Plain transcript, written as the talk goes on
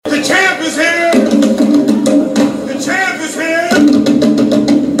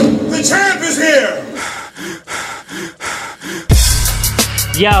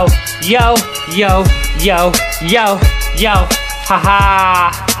Yo, yo, yo, yo, yo, yo, haha,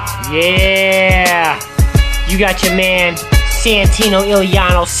 yeah. You got your man, Santino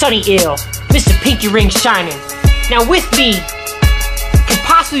Iliano, Sonny Ill, Mr. Pinky Ring Shining. Now with me, could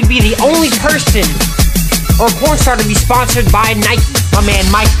possibly be the only person or porn star to be sponsored by Nike. My man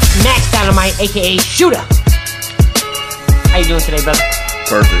Mike Max Dynamite, aka Shoota. How you doing today, brother?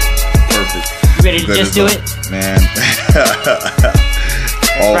 Perfect. You ready to just do it? Man.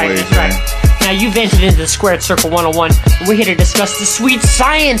 Always, that's right. Now you've entered into the Squared Circle 101, and we're here to discuss the sweet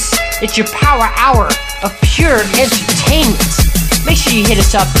science. It's your power hour of pure entertainment. Make sure you hit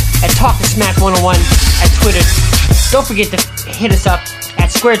us up at Talkin' Smack 101 at Twitter. Don't forget to hit us up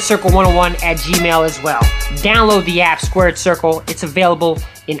at Squared Circle 101 at Gmail as well. Download the app Squared Circle. It's available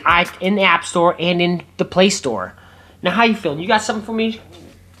in the App Store and in the Play Store. Now, how you feeling? You got something for me?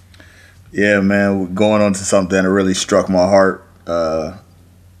 Yeah, man. We're going on to something that really struck my heart.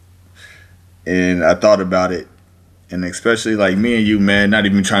 And I thought about it. And especially like me and you, man, not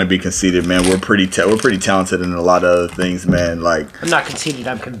even trying to be conceited, man. We're pretty talented in a lot of other things, man. Like, I'm not conceited,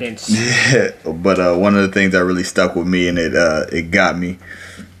 I'm convinced. Yeah, but one of the things that really stuck with me and it got me.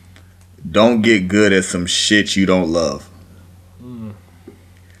 Don't get good at some shit you don't love.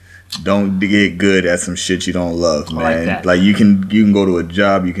 Don't get good at some shit you don't love, man. I like that. Like you can go to a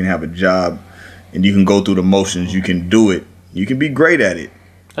job, you can have a job, and you can go through the motions. You can do it. You can be great at it.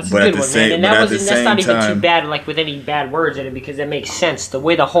 That's a good one, man. And that's not even too bad, like with any bad words in it, because it makes sense. The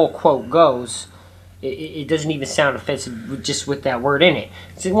way the whole quote goes, it doesn't even sound offensive just with that word in it.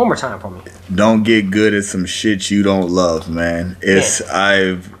 Say it one more time for me. Don't get good at some shit you don't love, man.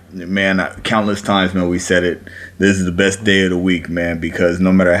 Countless times, man, we said it. This is the best day of the week, man, because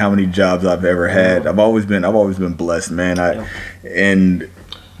no matter how many jobs I've ever had, I've always been blessed, man. And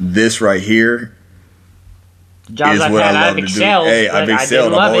this right here jobs is I've what had, I love to excelled, do. Hey, I've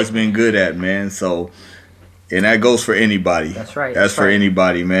excelled. I've always it. been good at, man. So, and that goes for anybody. That's right. That's for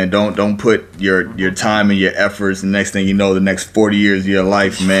anybody, man. Don't put your time and your efforts. The next thing you know, the next 40 years of your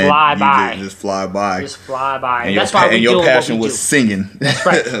life, just man, just fly by. Just fly by. And that's why we your doing passion what we was do. singing. That's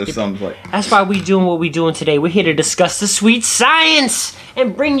right. Something like. That's why we doing what we doing today. We're here to discuss the sweet science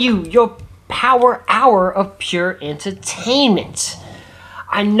and bring you your power hour of pure entertainment.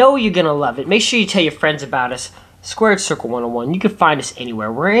 I know you're gonna love it. Make sure you tell your friends about us. Squared Circle 101. You can find us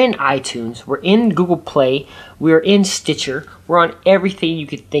anywhere. We're in iTunes. We're in Google Play. We're in Stitcher. We're on everything you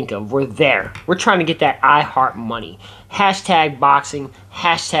could think of. We're there. We're trying to get that iHeart money. Hashtag boxing.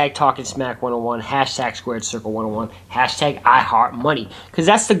 Hashtag Talking Smack 101. Hashtag Squared Circle 101. Hashtag iHeart money. Because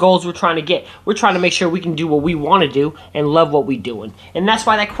that's the goals we're trying to get. We're trying to make sure we can do what we want to do and love what we're doing. And that's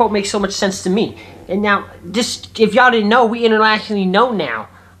why that quote makes so much sense to me. And now, just if y'all didn't know, we internationally know now.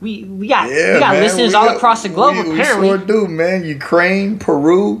 We got listeners all across the globe, apparently. We sure do, man. Ukraine,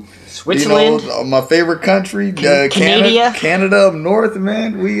 Peru, Switzerland, my favorite country, Canada up north,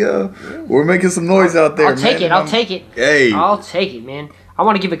 man. We're making some noise out there, I'll take it. Hey. I'll take it, man. I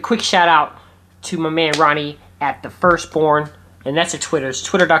want to give a quick shout out to my man Ronnie at The Firstborn, and that's at Twitter. It's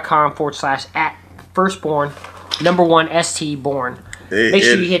twitter.com/@firstborn, number 1 ST born. Make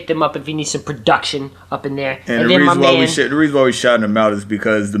sure you hit them up if you need some production up in there. And the reason why we shouting them out is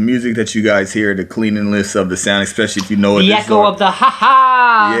because the music that you guys hear, the cleanliness of the sound, especially if you know the echo of the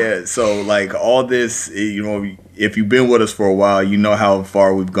ha-ha. Yeah, so like all this, if you've been with us for a while, you know how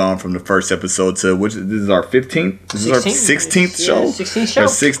far we've gone from the first episode to this is our 15th? This is our 16th show? 16th show. Our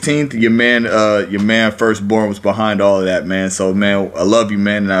 16th. Your man Firstborn was behind all of that, man. So man, I love you,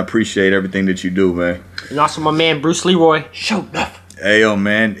 man, and I appreciate everything that you do, man. And also my man Bruce Leroy. Show enough. Hey, yo,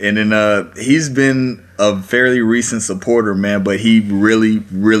 man. And then he's been a fairly recent supporter, man, but he really,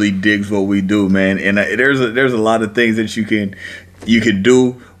 really digs what we do, man. And there's a lot of things that you can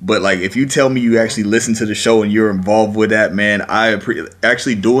do, but like if you tell me you actually listen to the show and you're involved with that, man,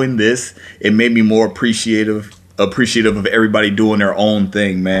 actually doing this, it made me more appreciative of everybody doing their own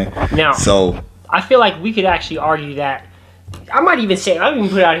thing, man. Now, so I feel like we could actually argue that. I might even put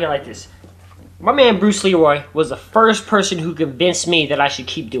it out here like this. My man Bruce Leroy was the first person who convinced me that I should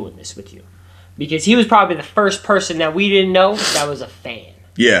keep doing this with you. Because he was probably the first person that we didn't know that was a fan.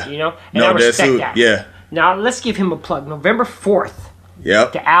 Yeah. And I respect that. Yeah. Now, let's give him a plug. November 4th.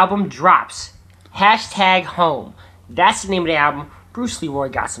 Yep. The album drops. #home. That's the name of the album. Bruce Leroy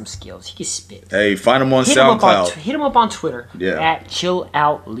got some skills. He can spit. Hey, find him on SoundCloud. Hit him up on Twitter at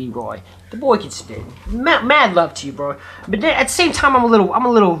 @ChillOutLeroy. The boy can spit. Mad love to you, bro. But then, at the same time, I'm a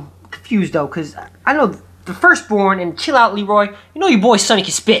little confused though, because I know The Firstborn and Chill Out Leroy. You know your boy Sonny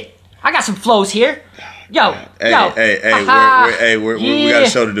can spit. I got some flows here. Yo. Hey, yo. we got a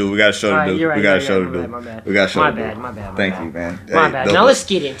show to do. We got a show to do. Right, we got a show to do. My bad. We got a show to do. My bad. Thank you, man. My bad. Now let's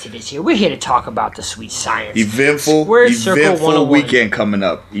get into this here. We're here to talk about the sweet science. Eventful weekend coming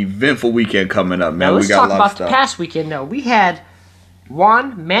up. Eventful weekend coming up, man. Now let's we got talk a lot about of stuff. the past weekend, though. We had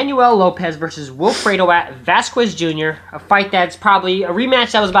Juan Manuel Lopez versus Wilfredo at Vasquez Jr., a fight that's probably a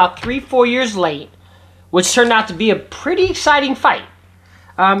rematch that was about 3-4 years late, which turned out to be a pretty exciting fight.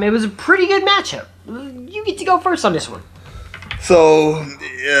 It was a pretty good matchup. You get to go first on this one. So,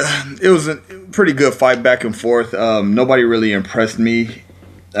 it was a pretty good fight back and forth. Nobody really impressed me.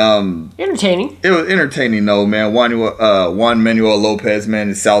 Entertaining. It was entertaining, though, man. Juan Manuel Lopez, man,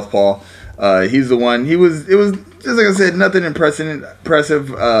 is southpaw. He's the one. It was just like I said, nothing impressive.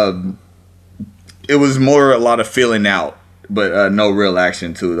 It was more a lot of feeling out, but no real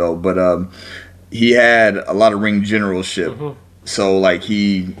action too, though. But he had a lot of ring generalship. Mm-hmm. So like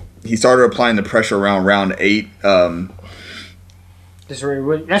he started applying the pressure around round 8. That's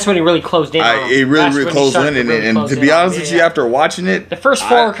when he really closed in. It really closed in, and to be honest with you, after watching it, the first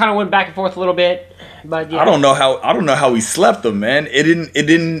 4 kind of went back and forth a little bit. But yeah. I don't know how he slept them, man. He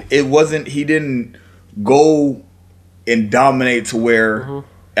didn't go and dominate to where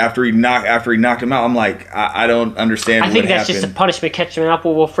after he knocked him out, I'm like, I don't understand. I think that's just a punishment catching up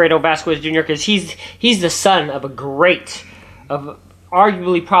with Wilfredo Vasquez Jr. because he's the son of of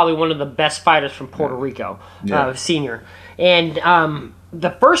arguably probably one of the best fighters from Puerto Rico, senior. And the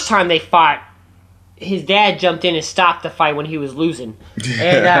first time they fought, his dad jumped in and stopped the fight when he was losing,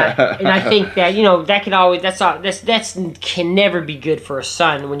 and I think that that can always that can never be good for a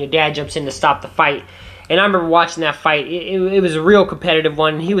son when your dad jumps in to stop the fight. And I remember watching that fight. It was a real competitive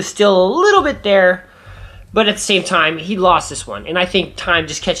one. He was still a little bit there, but at the same time, he lost this one. And I think time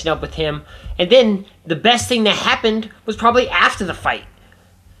just catching up with him. And then the best thing that happened was probably after the fight.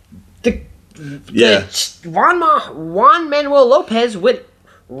 Juan Manuel Lopez went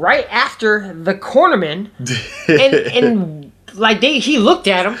right after the cornerman, and like he looked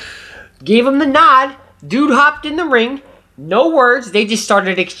at him, gave him the nod. Dude hopped in the ring. No words. They just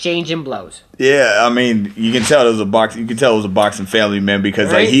started exchanging blows. Yeah, I mean, you can tell it was a box. You can tell it was a boxing family, man,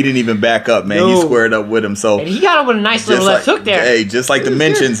 because like he didn't even back up, man. He squared up with him, so and he got him with a nice little left hook there. Hey, just like the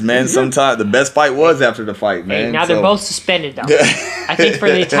mentions, man. Sometimes the best fight was after the fight, man. Hey, now they're both suspended, though. I think for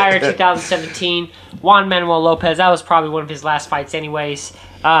the entire 2017, Juan Manuel Lopez, that was probably one of his last fights, anyways.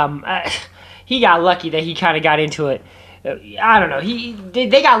 He got lucky that he kind of got into it. I don't know.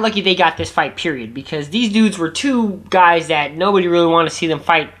 They got lucky they got this fight, period, because these dudes were 2 guys that nobody really wanted to see them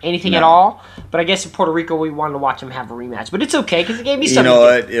fight anything at all. But I guess in Puerto Rico, we wanted to watch them have a rematch. But it's okay, because it gave me something. You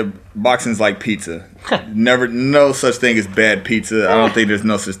know what? Boxing's like pizza. No such thing as bad pizza. I don't think there's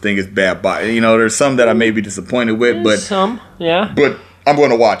no such thing as bad boxing. There's some that I may be disappointed with, but But I'm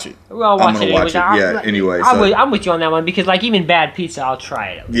going to watch it. Well, watch it anyway. Anyway. I'm with you on that one because, like, even bad pizza, I'll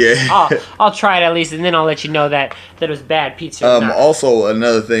try it. Yeah. I'll try it at least, and then I'll let you know that it was bad pizza. Also,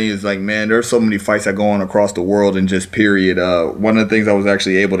 another thing is, like, man, there's so many fights that go on across the world and just period. One of the things I was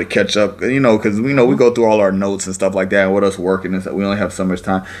actually able to catch up, because, we go through all our notes and stuff like that, and with us working and stuff, we only have so much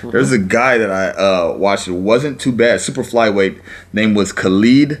time. Mm-hmm. There's a guy that I watched. It wasn't too bad. Super flyweight. Name was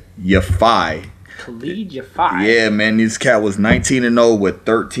Khalid Yafai. Yeah, man, this cat was 19-0 with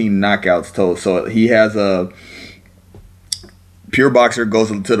 13 knockouts total. So he has a pure boxer,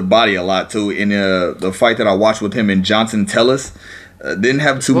 goes to the body a lot too. In the fight that I watched with him in Johnson Tellis, didn't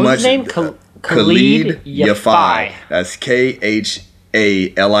have too much. What's his name? Khalid Yafai. That's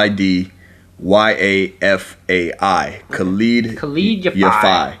KHALID YAFAI. Khalid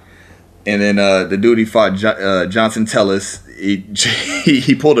Yafai. And then the dude he fought, Johnson Tellis,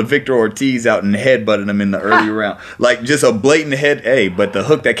 he pulled a Victor Ortiz out and headbutted him in the early round. Like, just a blatant head. Hey, but the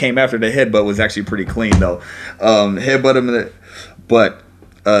hook that came after the headbutt was actually pretty clean, though. Headbutt him but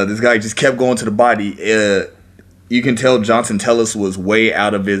this guy just kept going to the body. You can tell Johnson Tellis was way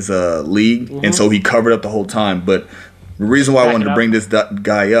out of his league, and so he covered up the whole time. But the reason why I wanted to bring this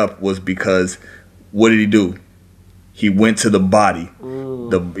guy up was because what did he do? He went to the body.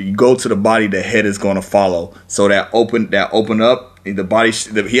 You go to the body, the head is going to follow. So that opened up. The body.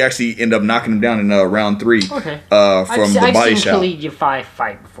 He actually ended up knocking him down in round 3. Okay. From the body shot. I've seen Khalid Yafai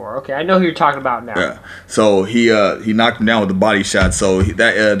fight before. Okay, I know who you're talking about now. Yeah. So he knocked him down with the body shot. So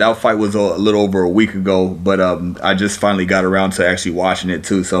that fight was a little over a week ago. But I just finally got around to actually watching it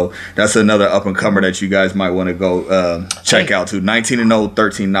too. So that's another up and comer that you guys might want to go check out too. 19-0,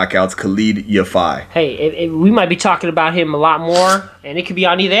 13 knockouts. Khalid Yafai. Hey, we might be talking about him a lot more, and it could be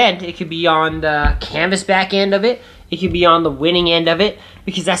on either end. It could be on the canvas back end of it. It could be on the winning end of it,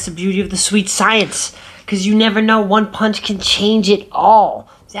 because that's the beauty of the sweet science. Because you never know, one punch can change it all.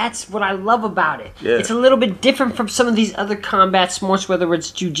 That's what I love about it. Yeah. It's a little bit different from some of these other combat sports, whether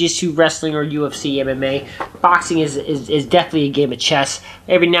it's jiu-jitsu, wrestling, or UFC, MMA. Boxing is definitely a game of chess.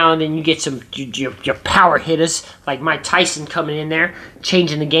 Every now and then you get some your power hitters, like Mike Tyson coming in there,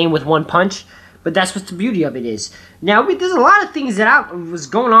 changing the game with one punch. But that's what the beauty of it is. Now, there's a lot of things that was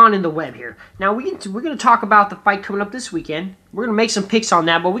going on in the web here. Now, we're going to talk about the fight coming up this weekend. We're going to make some picks on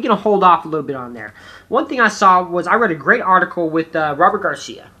that, but we're going to hold off a little bit on there. One thing I saw was I read a great article with Robert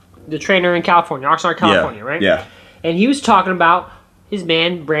Garcia, the trainer in California, Oxnard, California, right? Yeah. And he was talking about his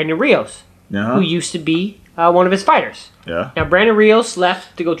man, Brandon Rios, who used to be one of his fighters. Yeah. Now, Brandon Rios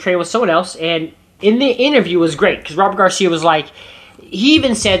left to go train with someone else, and in the interview was great, because Robert Garcia was like, he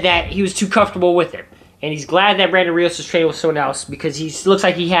even said that he was too comfortable with him. And he's glad that Brandon Rios is training with someone else because he looks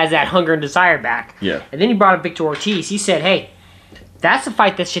like he has that hunger and desire back. Yeah. And then he brought up Victor Ortiz. He said, hey, that's a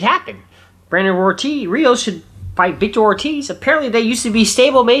fight that should happen. Brandon Rios should fight Victor Ortiz. Apparently they used to be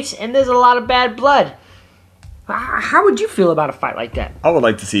stablemates, and there's a lot of bad blood. How would you feel about a fight like that? I would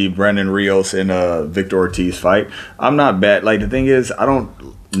like to see Brandon Rios and Victor Ortiz fight. I'm not bad. Like, the thing is, I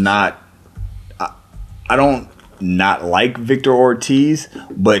don't not like Victor Ortiz,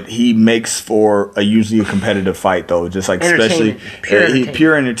 but he makes for usually a competitive fight, though. Just like, especially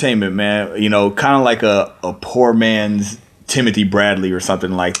pure entertainment, man. You know, kind of like a poor man's Timothy Bradley or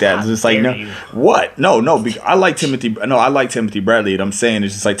something like that. It's just like, no, what? No. I like Timothy. No, I like Timothy Bradley. And I'm saying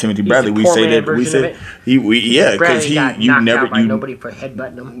it's just like Timothy Bradley. We say because you never nobody for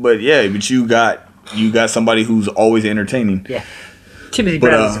headbutting him. But yeah, but you got somebody who's always entertaining. Yeah, Timothy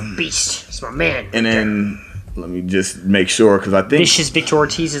Bradley's a beast. He's my man. And then. Let me just make sure, because I think vicious Victor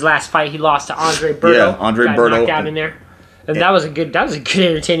Ortiz's last fight, he lost to Andre Berto. Yeah, Andre Berto knocked out in there, and that was a good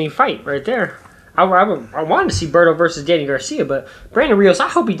entertaining fight right there. I wanted to see Berto versus Danny Garcia, but Brandon Rios, I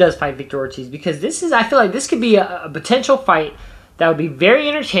hope he does fight Victor Ortiz, because I feel like this could be a potential fight that would be very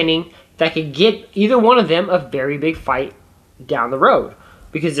entertaining, that could get either one of them a very big fight down the road,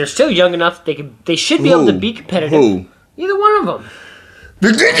 because they're still young enough. They should be able to be competitive. Either one of them.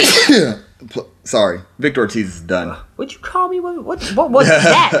 Sorry, Victor Ortiz is done. What'd you call me? What was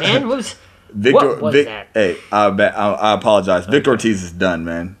that, man? What was that? Hey, I apologize. Victor Ortiz is done,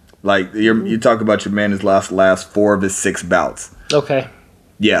 man. Like, you talk about your man his last 4 of his 6 bouts. Okay.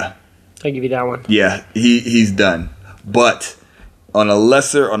 Yeah. I'll give you that one. Yeah, he's done. But on a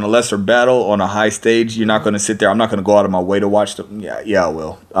lesser battle on a high stage, you're not going to sit there. I'm not going to go out of my way to watch them. Yeah, I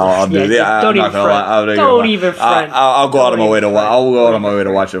will. I'll do that. Don't even front. I'll go out of my way to watch. I'll go out of my way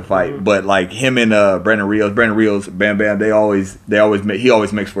to watch a fight. But like him and Brandon Rios, Bam Bam, he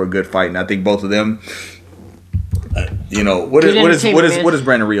always makes for a good fight. And I think both of them, what is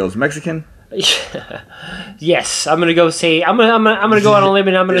Brandon Rios? Mexican? Yes, I'm gonna go say I'm gonna go on a limb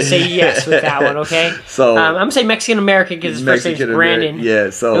and I'm gonna say yes with that one. Okay, so I'm gonna say Mexican American because his first name's Brandon. Yeah,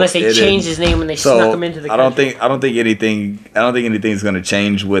 so unless they changed his name when they snuck him into the country. I don't think anything's gonna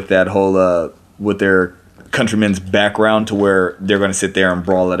change with that whole with their countrymen's background to where they're gonna sit there and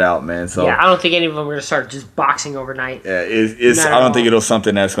brawl it out, man. So yeah, I don't think any of them are gonna start just boxing overnight. Yeah, I don't think it'll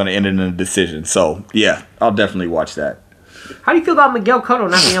something that's gonna end in a decision. So yeah, I'll definitely watch that. How do you feel about Miguel Cotto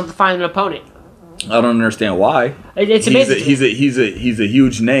not being able to find an opponent? I don't understand why. It's amazing. He's a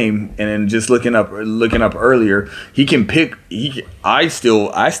huge name, and then just looking up earlier, he can pick. I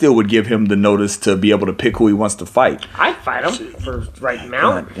still would give him the notice to be able to pick who he wants to fight. I'd fight him for right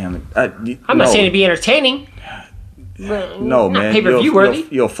amount. God damn it! I'm not saying to be entertaining. No, not man. Pay-per-view worthy.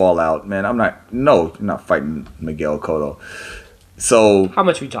 You'll fall out, man. I'm not fighting Miguel Cotto. So how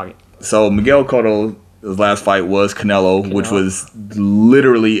much are we talking? So Miguel Cotto. His last fight was Canelo, which was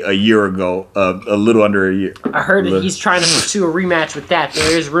literally a year ago, a little under a year. I heard that he's trying to pursue a rematch with that.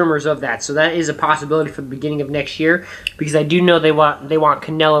 There is rumors of that, so that is a possibility for the beginning of next year. Because I do know they want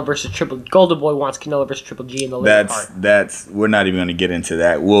Canelo versus Golden Boy wants Canelo versus Triple G in the later part. We're not even going to get into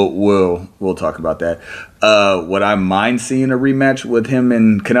that. We'll talk about that. Would I mind seeing a rematch with him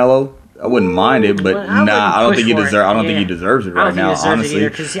and Canelo? I wouldn't mind it, but I don't think he deserves. I don't think he deserves it right now. Honestly,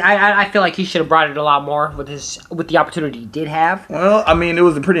 because I feel like he should have brought it a lot more with the opportunity he did have. Well, I mean, it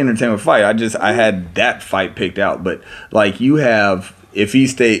was a pretty entertaining fight. I had that fight picked out, but like you have, if he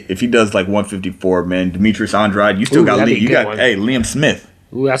does like 154, man, Demetrius Andrade, you still got Liam Smith.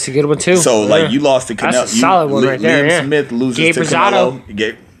 Ooh, that's a good one too. So like you lost to Canelo. That's a solid one right there. Liam Smith loses to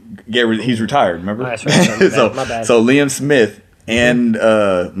Canelo. He's retired. Remember? Oh, that's right. My bad. So Liam Smith and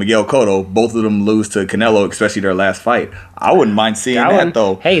Miguel Cotto, both of them lose to Canelo, especially their last fight. I wouldn't mind seeing that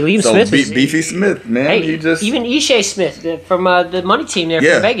though. Hey, Liam Smith, Beefy Smith, man. Hey, even Ishe Smith from the money team there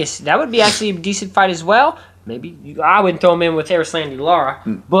from Vegas. That would be actually a decent fight as well. Maybe I wouldn't throw him in with Erislandy Lara,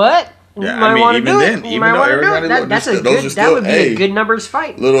 but Yeah, might want to do it. Even though Eris Randy Lara, that would be a good numbers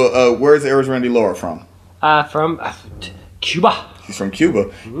fight. Where's Eris Randy Lara from? From Cuba. He's from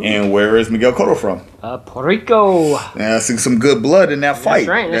Cuba. And where is Miguel Cotto from? Puerto Rico. Yeah, I see some good blood in that fight.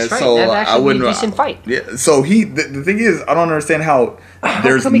 That's right. So that'd actually be a decent fight. Yeah. So the thing is, I don't understand how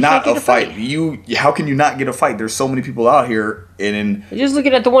there's not a fight. How can you not get a fight? There's so many people out here, and just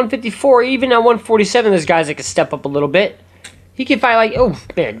looking at the 154, even at 147, there's guys that can step up a little bit. He can fight like, oh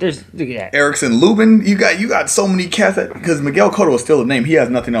man, look at that. Erickson Lubin, you got so many cats because Miguel Cotto is still a name. He has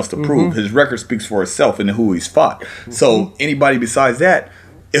nothing else to prove. His record speaks for itself and who he's fought. So anybody besides that,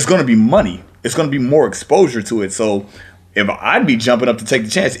 it's going to be money. It's going to be more exposure to it. So if I'd be jumping up to take the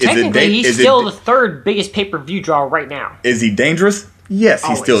chance, he's still the third biggest pay-per-view draw right now. Is he dangerous? Yes,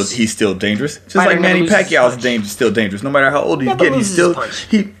 he's still dangerous. Just like Manny Pacquiao is still dangerous. No matter how old he's getting, he's still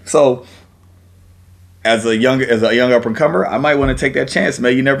so. As a young up and comer, I might want to take that chance,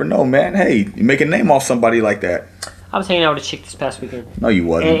 man. You never know, man. Hey, you make a name off somebody like that. I was hanging out with a chick this past weekend. No, you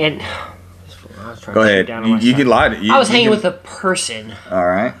wasn't. And I was trying Go to ahead. You can lie. I was hanging with a person. All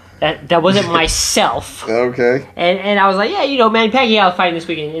right. That wasn't myself. Okay. And I was like, yeah, Manny Pacquiao fighting this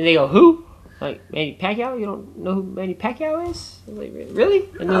weekend. And they go, who? Like, Manny Pacquiao? You don't know who Manny Pacquiao is? I'm like, really?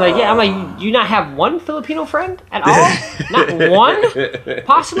 And they're like, yeah. I'm like, you not have one Filipino friend at all? Not one?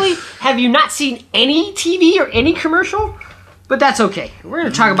 Possibly? Have you not seen any TV or any commercial? But that's okay. We're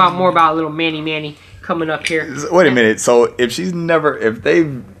going to talk more about little Manny coming up here. Wait a minute. So this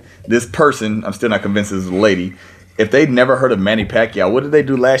person, I'm still not convinced this is a lady, if they'd never heard of Manny Pacquiao, what did they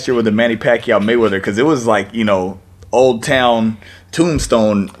do last year with the Manny Pacquiao Mayweather? Because it was like, Old Town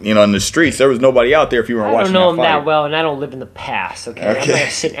Tombstone, in the streets. There was nobody out there if you weren't watching that fight. I don't know him that well, and I don't live in the past, okay? I'm not going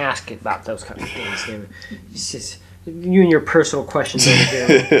to sit and ask about those kind of things. It's just you and your personal questions over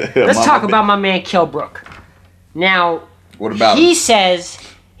there. Let's talk about my man, Kell Brook. Now, what about he says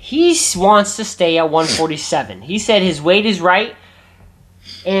he wants to stay at 147. He said his weight is right,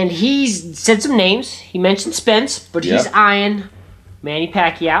 and he's said some names. He mentioned Spence, but he's eyeing Manny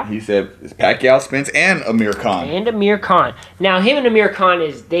Pacquiao. He said it's Pacquiao, Spence, and Amir Khan. Now, him and Amir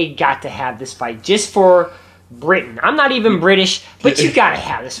Khan they got to have this fight just for Britain. I'm not even British, but you got to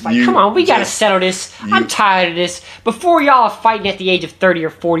have this fight. Come on, we got to settle this. I'm tired of this. Before y'all are fighting at the age of 30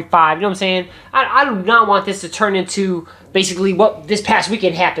 or 45, you know what I'm saying? I do not want this to turn into basically what this past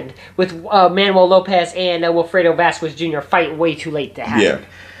weekend happened with Manuel Lopez and Wilfredo Vasquez Jr. fight way too late to happen. Yeah.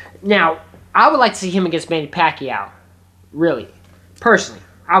 Now, I would like to see him against Manny Pacquiao. Really. Personally,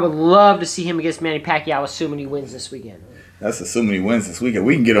 I would love to see him against Manny Pacquiao, assuming he wins this weekend. That's assuming he wins this weekend.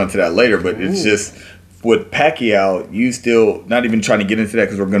 We can get onto that later, but it's just with Pacquiao, you still not even trying to get into that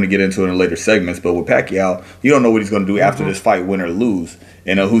because we're going to get into it in later segments. But with Pacquiao, you don't know what he's going to do after this fight, win or lose.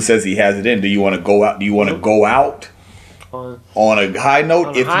 And who says he has it in? Do you want to go out? Do you want to go out on a high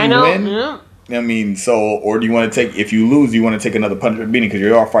note if you win? Yeah. I mean, or do you want to take? If you lose, you want to take another punishment beating because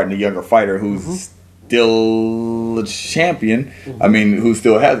you are fighting a younger fighter who's still a champion. I mean, who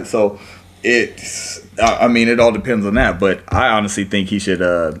still has it. So it all depends on that. But I honestly think he should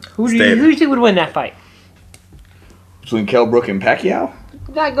who do you think would win that fight? Between Kell Brook and Pacquiao?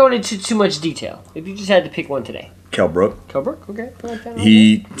 Not going into too much detail. If you just had to pick one today. Kell Brook, okay.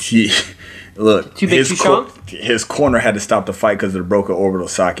 He look. Too big, too strong. His corner had to stop the fight because of the broken orbital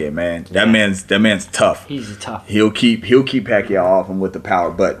socket. Man, that man's tough. He's tough. He'll keep Pacquiao off him with the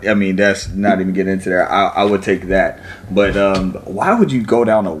power. But I mean, that's not even getting into there. I would take that. But why would you go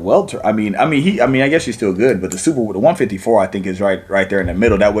down a welter? I guess he's still good. But the 154, I think, is right there in the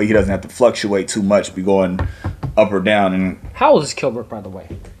middle. That way he doesn't have to fluctuate too much, be going up or down. And how old is Kell Brook, by the way?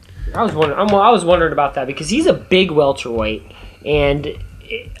 I was wondering about that because he's a big welterweight, and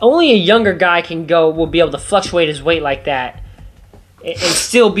only a younger guy will be able to fluctuate his weight like that and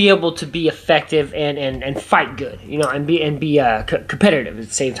still be able to be effective and fight good, and be competitive at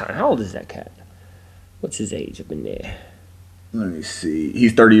the same time. How old is that cat? What's his age up in there? Let me see.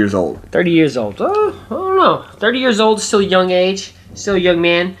 He's 30 years old. 30 years old. Oh, I don't know. 30 years old is still a young age. Still a young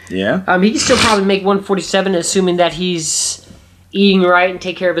man. Yeah. He can still probably make 147, assuming that he's eating right and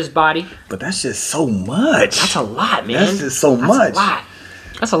take care of his body. But that's just so much. That's a lot, man. That's just so much.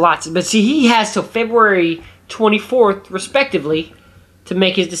 That's a lot. But see, he has till February 24th, respectively, to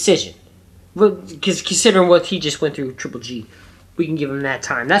make his decision. Because considering what he just went through, Triple G, we can give him that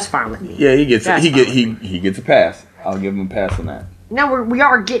time. That's fine with me. Yeah, he gets a pass. I'll give him a pass on that. Now we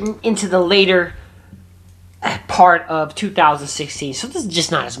are getting into the later part of 2016. So this is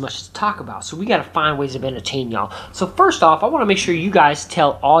just not as much to talk about. So we got to find ways of entertaining y'all. So first off, I want to make sure you guys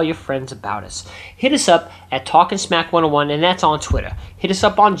tell all your friends about us. Hit us up at Talkin' Smack 101, and that's on Twitter. Hit us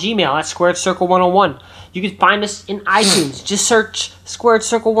up on Gmail at Squared Circle 101. You can find us in iTunes. Just search Squared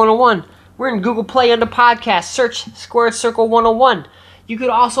Circle 101. We're in Google Play under podcast. Search Squared Circle 101. You could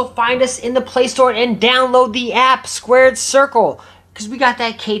also find us in the Play Store and download the app Squared Circle, because we got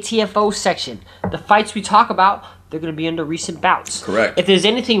that KTFO section. The fights we talk about, they're going to be under recent bouts. Correct. If there's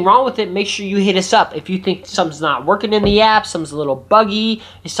anything wrong with it, make sure you hit us up. If you think something's not working in the app, something's a little buggy,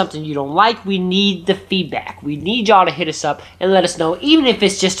 it's something you don't like, we need the feedback. We need y'all to hit us up and let us know, even if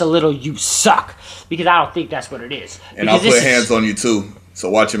it's just a little "you suck," because I don't think that's what it is. And I'll put hands on you too, so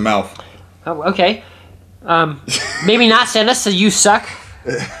watch your mouth. Oh, okay. Maybe not send us a "you suck."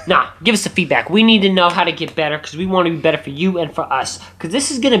 Nah, give us the feedback. We need to know how to get better, because we want to be better for you and for us, because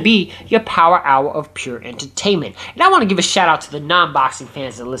this is going to be your power hour of pure entertainment. And I want to give a shout out to the non-boxing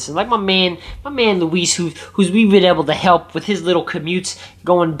fans that listen, like my man Luis, who's we've been able to help with his little commutes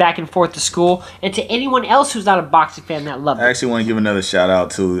going back and forth to school, and to anyone else who's not a boxing fan that loved it. I actually want to give another shout out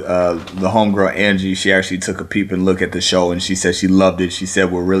to the homegirl Angie. She actually took a peep and look at the show, and she said she loved it. She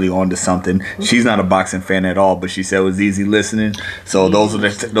said we're really on to something. She's not a boxing fan at all, but she said it was easy listening. So those are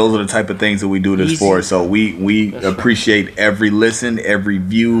the type of things that we do this for. So we appreciate every listen, every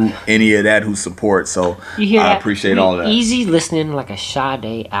view, any of that who supports. So I appreciate all of that. Easy listening, like a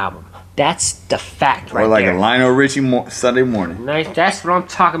Sade album. That's the fact right there. Or like a Lionel Richie Sunday morning. Nice. That's what I'm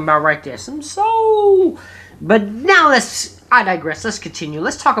talking about right there. But now I digress. Let's continue.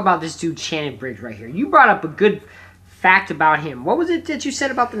 Let's talk about this dude, Shannon Briggs, right here. You brought up a good fact about him. What was it that you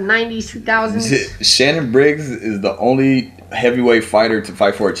said about the 90s, 2000s? Shannon Briggs is the only heavyweight fighter to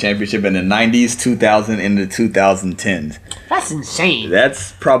fight for a championship in the 90s, 2000, and the 2010s. That's insane.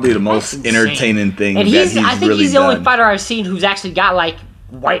 That's probably the most entertaining thing. And I think really he's the done. only fighter I've seen who's actually got like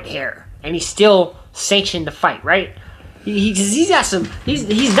white hair, and he's still sanctioned to fight, right? He's got some.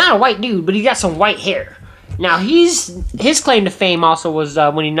 He's not a white dude, but he's got some white hair. Now his claim to fame also was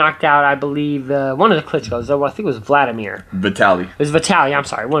when he knocked out, I believe, one of the Klitschko's. I think it was Vladimir. Vitaly. It was Vitaly. I'm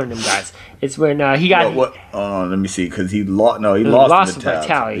sorry, one of them guys. It's when he got. What? Oh, let me see, because he lost. No, he lost to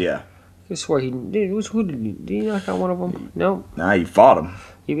Vitaly. Yeah. I swore he did. Who did he? Did he knock out one of them? No. Nah, he fought him.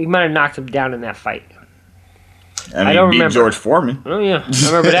 He might have knocked him down in that fight. I don't remember. George Foreman. Oh yeah, I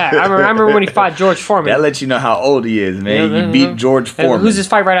remember that. I remember when he fought George Foreman. That lets you know how old he is, man. You beat George Foreman. And who's his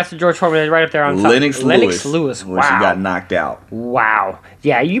fight right after George Foreman? Right up there on top. Lennox Lewis. Wow. When she got knocked out. Wow.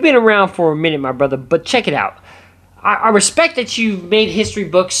 Yeah, you've been around for a minute, my brother. But check it out. I respect that you've made history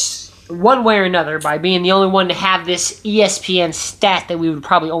books one way or another by being the only one to have this ESPN stat that we would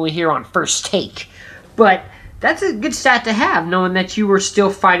probably only hear on First Take. But that's a good stat to have, knowing that you were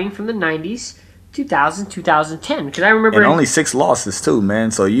still fighting from the 90s. 2000, 2010. Because I remember... And only 6 losses, too, man.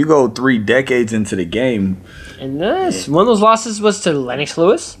 So you go 3 decades into the game. And this, one of those losses was to Lennox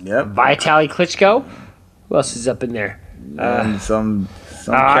Lewis. Yep. Vitaly Klitschko. Who else is up in there? Some cats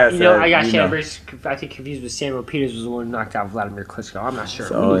I got Shannon. I think confused with Samuel Peters was the one who knocked out Vladimir Klitschko. I'm not sure.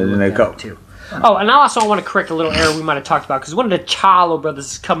 So, and then they go... too. Oh, and I also want to correct a little error we might have talked about, because one of the Chalo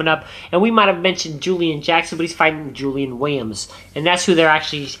brothers is coming up, and we might have mentioned Julian Jackson, but he's fighting Julian Williams, and that's who they're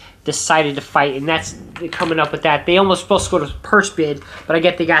actually decided to fight, and that's coming up with that. They almost supposed to go to purse bid, but I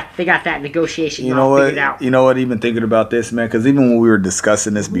get they got that negotiation figured out. You know what? Even thinking about this, man, because even when we were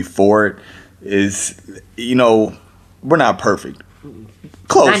discussing this before, it is, we're not perfect.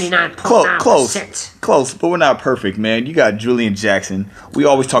 Close, 99.9%. But we're not perfect, man. You got Julian Jackson. We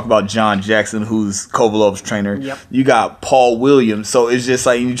always talk about John Jackson, who's Kovalov's trainer. Yep. You got Paul Williams. So it's just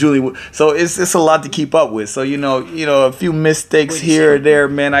like Julian. So it's a lot to keep up with. So a few mistakes here or there,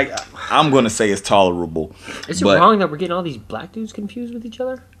 man. I'm gonna say it's tolerable. Is it wrong that we're getting all these black dudes confused with each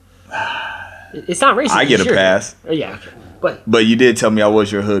other? It's not racist. I get a pass. Yeah. Okay. But you did tell me I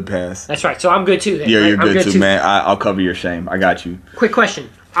was your hood pass. That's right. So I'm good too. Then, yeah, right? you're good too, man. I'll cover your shame. I got you. Quick question: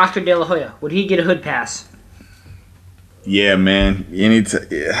 Oscar De La Hoya, would he get a hood pass? Yeah, man.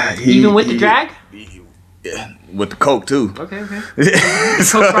 Even with the drag? With the coke too. Okay.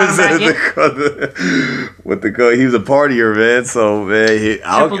 With the coke, he was a partier, man. So man,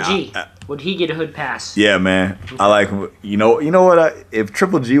 Triple G. Would he get a hood pass? Yeah, man. Okay. I like him. You know what? If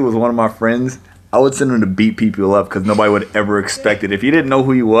Triple G was one of my friends, I would send him to beat people up because nobody would ever expect it. If you didn't know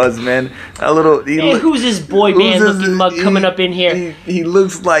who he was, man, who's this boy band looking mug coming up in here? He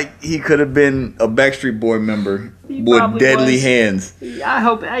looks like he could have been a Backstreet Boy member with deadly hands. I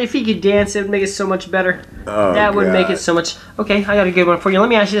hope if he could dance, it would make it so much better. Oh, that would make it so much. Okay, I got a good one for you. Let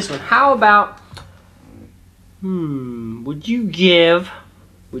me ask you this one. How about? Would you give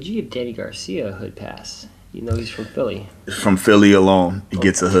Danny Garcia a hood pass? You know he's from Philly. From Philly alone, he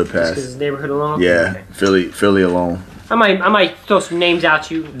gets a hood Just pass. because his neighborhood alone? Yeah, Okay. Philly alone. I might throw some names out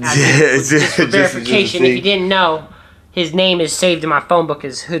to you just for verification. If you didn't know, his name is saved in my phone book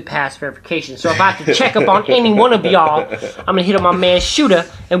as Hood Pass Verification. So if I have to check up on any one of y'all, I'm going to hit up my man Shoota,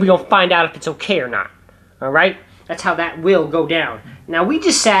 and we're going to find out if it's okay or not. All right? That's how that will go down. Now, we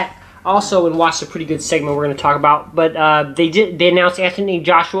just sat also and watched a pretty good segment we're going to talk about, but they announced Anthony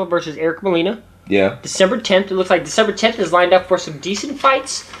Joshua versus Eric Molina. Yeah. December 10th. It looks like December 10th is lined up for some decent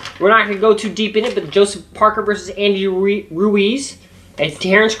fights. We're not going to go too deep in it, but Joseph Parker versus Andy Ruiz and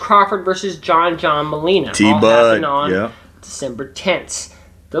Terrence Crawford versus John Molina. T-Bud, all happen on December 10th.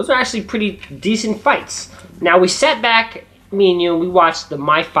 Those are actually pretty decent fights. Now, we sat back, me and you, and we watched the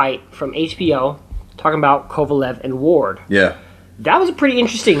My Fight from HBO, talking about Kovalev and Ward. Yeah. That was a pretty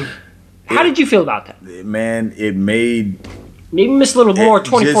interesting. How did you feel about that? Man, it made... Maybe miss a little more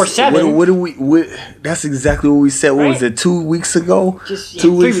 24/7. What do we? That's exactly what we said. What was it? 2 weeks ago?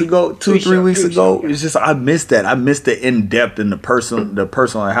 2 weeks ago? 3 weeks ago? Yeah. It's just I missed that. I missed the in depth and the personal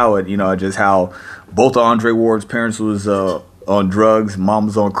and how it. Just how both of Andre Ward's parents was on drugs. Mom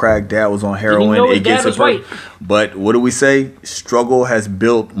was on crack. Dad was on heroin. It gets it. But what do we say? Struggle has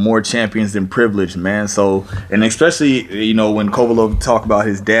built more champions than privilege, man. So, and especially when Kovalev talked about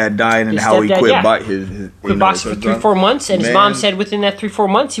his dad dying and how he quit quit boxing for 3-4 months, and his mom said within that 3-4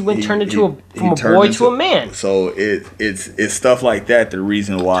 months he turned into from a boy to a man. So it's stuff like that. The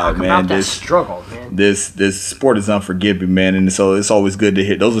reason why, Talk man, about that struggle, man. This sport is unforgiving, man, and so it's always good to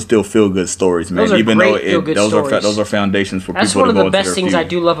hear. Those are still feel good stories, man. Those are great feel-good stories. Those are foundations for That's people to go into their future. one of the best things I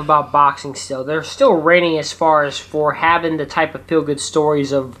do love about boxing. Still, they're still reigning as far as for having the type of feel-good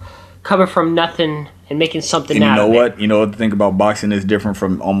stories of coming from nothing and making something out of it. You know what the thing about boxing is different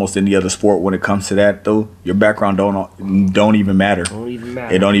from almost any other sport when it comes to that, though? Your background don't even matter.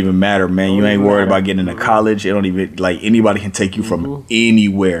 It don't even matter, man. You ain't worried about getting into college. It don't even, anybody can take you from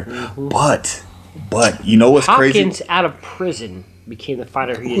anywhere. But you know what's crazy? Hopkins out of prison became the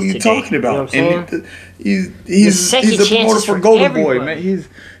fighter he is today. Who are you talking about? You know what I'm he's a promoter for Golden Boy, man.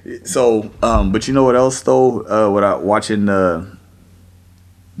 But you know what else though? Without watching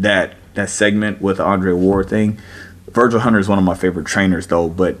that segment with the Andre Ward thing, Virgil Hunter is one of my favorite trainers though.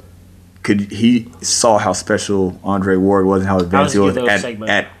 But he saw how special Andre Ward was and how advanced he was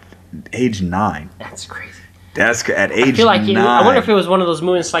at age 9. That's crazy. That's at age 9. I wonder if it was one of those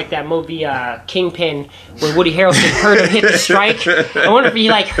moments like that movie Kingpin when Woody Harrelson heard him hit the strike. I wonder if he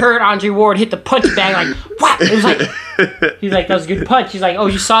heard Andre Ward hit the punch bag what? It was he's like, that was a good punch. He's like, oh,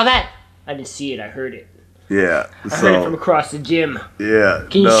 you saw that? I didn't see it. I heard it. Yeah. I heard it from across the gym. Yeah.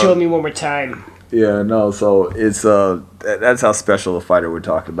 Can you show me one more time? Yeah, no. So it's that's how special a fighter we're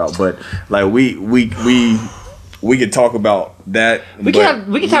talking about. But we could talk about that. We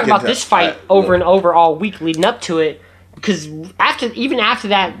can talk about this fight over and over all week leading up to it, because after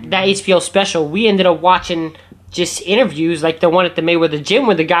that HBO special, we ended up watching just interviews like the one at the Mayweather gym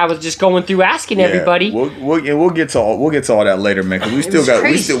where the guy was just going through asking everybody. We'll get to all that later, man. Because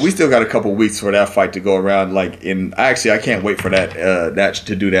we still got a couple weeks for that fight to go around. I can't wait for that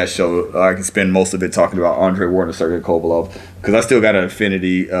to do that show. I can spend most of it talking about Andre Ward and Sergey Kovalev because I still got an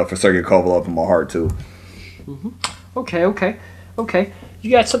affinity for Sergey Kovalev in my heart too. Mm-hmm. Okay.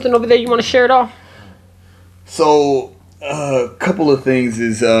 You got something over there you want to share at all? So, a couple of things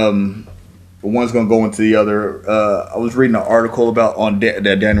is one's going to go into the other. I was reading an article about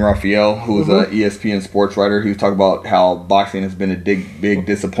Dan Raphael, who is an ESPN sports writer. He was talking about how boxing has been a big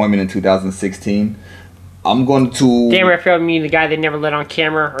disappointment in 2016. I'm going to... Dan Raphael, mean the guy they never let on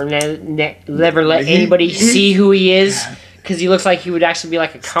camera or never let anybody see who he is? Because he looks like he would actually be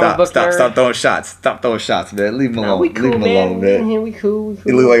like a comic book nerd. Stop throwing shots, man. Leave him alone. We cool, man. Yeah, we cool.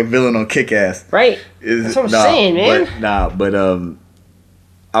 He look like a villain on Kick-Ass. Right. That's what I'm saying, man. But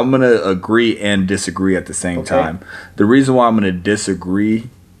I'm going to agree and disagree at the same time. The reason why I'm going to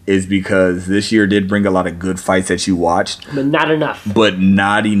disagree is because this year did bring a lot of good fights that you watched. But not enough.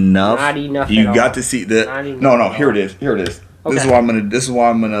 Not enough. You at got all. To see the... No, here it is. Okay. This is why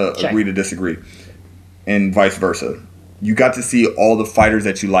I'm going to agree to disagree. And vice versa. You got to see all the fighters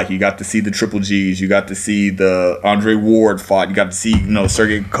that you like. You got to see the Triple Gs. You got to see the Andre Ward fight. You got to see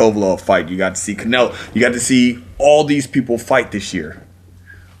Sergey Kovalev fight. You got to see Canelo. You got to see all these people fight this year.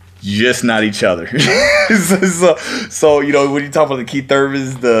 Just not each other. so when you talk about the Keith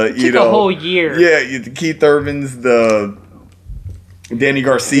Thurmans, the whole year. Yeah, the Keith Thurmans, the Danny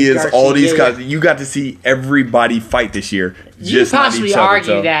Garcias, all these guys. You got to see everybody fight this year. You could possibly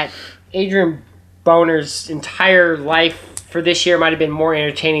argue that Adrian Boner's entire life for this year might have been more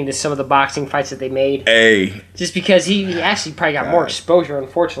entertaining than some of the boxing fights that they made. Hey. Just because he actually probably got more exposure,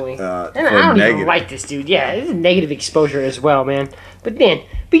 unfortunately. And I don't even like this dude. Yeah, it's a negative exposure as well, man. But man,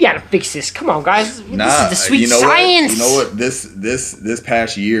 we gotta fix this. Come on, guys. This is the sweet science. You know what? This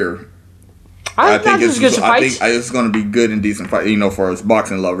past year, I think it's going to be good and decent fight. For us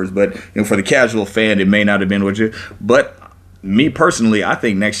boxing lovers, but for the casual fan, it may not have been what you. But me personally, I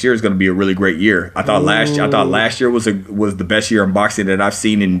think next year is going to be a really great year. I thought last year was the best year in boxing that I've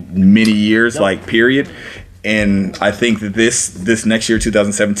seen in many years, period. And I think that this next year,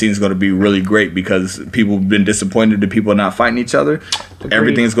 2017, is going to be really great because people have been disappointed that people are not fighting each other. Agreed.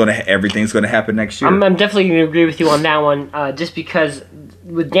 Everything's going to happen next year. I'm definitely going to agree with you on that one. Just because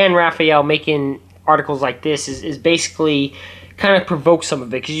with Dan Raphael making articles like this is basically kind of provoke some of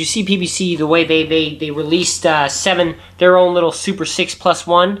it, because you see PBC, the way they released their own little Super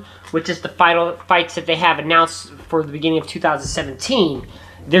 6+1, which is the final fights that they have announced for the beginning of 2017.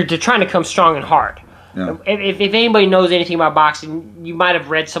 They're trying to come strong and hard. Yeah. If anybody knows anything about boxing, you might have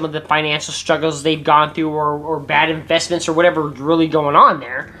read some of the financial struggles they've gone through or bad investments or whatever's really going on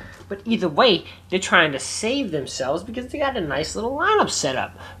there. But either way, they're trying to save themselves because they got a nice little lineup set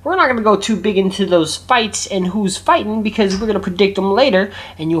up. We're not going to go too big into those fights and who's fighting because we're going to predict them later,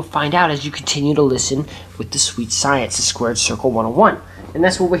 and you'll find out as you continue to listen with the sweet science, the Squared Circle 101. And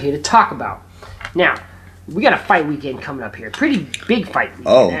that's what we're here to talk about. Now, we got a fight weekend coming up here. Pretty big fight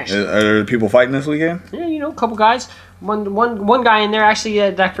weekend, actually. Are there people fighting this weekend? Yeah, a couple guys. One guy in there, actually,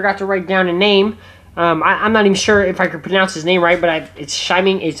 that I forgot to write down a name. I'm not even sure if I could pronounce his name right, but it's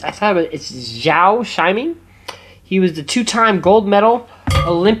Shiming. It's Zhao Shiming. He was the 2-time gold medal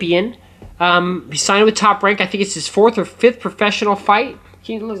Olympian. He signed with Top Rank. I think it's his 4th or 5th professional fight.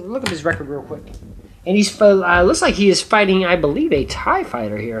 Can you look up his record real quick? And he's looks like he is fighting, I believe, a Thai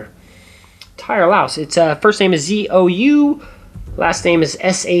fighter here. Thai or Laos. It's first name is Z-O-U, last name is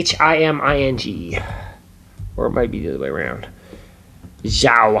S-H-I-M-I-N-G. Or it might be the other way around.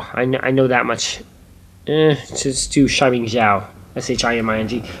 Zhao. I know that much. It's just to Shiming Zhao.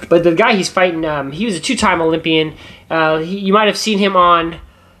 S-H-I-M-I-N-G. But the guy he's fighting, he was a 2-time Olympian. You might have seen him on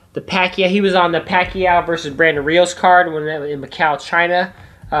the Pacquiao. He was on the Pacquiao versus Brandon Rios card when in Macau, China.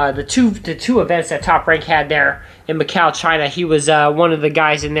 The two events that Top Rank had there in Macau, China, he was one of the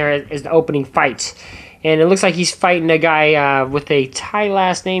guys in there as the opening fights. And it looks like he's fighting a guy with a Thai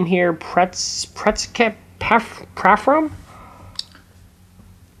last name here, Prafram?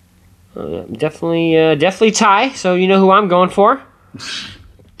 Definitely Thai, so you know who I'm going for.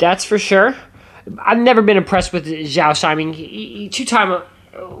 That's for sure. I've never been impressed with Zhao Shiming.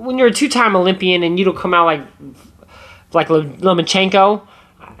 When you're a 2-time Olympian and you don't come out like Lomachenko,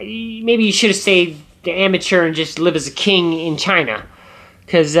 maybe you should have stayed the amateur and just live as a king in China.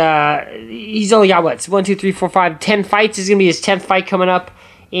 Because he's only got, 10 fights. This is going to be his 10th fight coming up.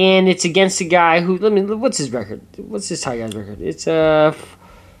 And it's against a guy who, what's his record? What's this Thai guy's record? It's, let's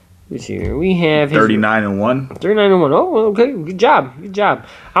see here. We have 39-1. 39-1. Oh, okay. Good job. You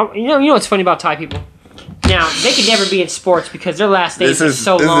know what's funny about Thai people? Now, they could never be in sports because their last names are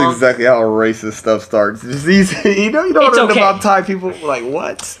so long. This is exactly how racist stuff starts. You don't know about Thai people. Like,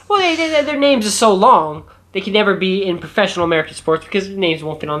 what? Well, their names are so long, they can never be in professional American sports because their names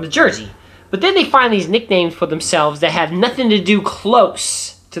won't fit on the jersey. But then they find these nicknames for themselves that have nothing to do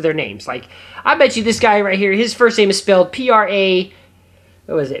close to their names. Like, I bet you this guy right here, his first name is spelled P-R-A...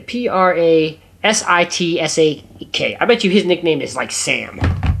 What was it? P-R-A-S-I-T-S-A-K. I bet you his nickname is like Sam.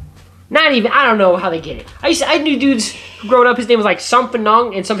 Not even, I don't know how they get it. I knew dudes who growing up, his name was like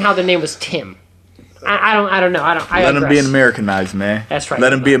Samphanong, and somehow their name was Tim. I don't know. Let him be Americanized, man. That's right.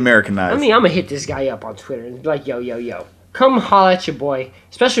 Let him be Americanized. I'm going to hit this guy up on Twitter and be like, yo. Come holla at your boy.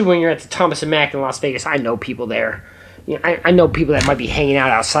 Especially when you're at the Thomas & Mack in Las Vegas. I know people there. I know people that might be hanging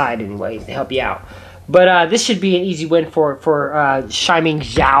out outside anyway to help you out. But this should be an easy win for Shiming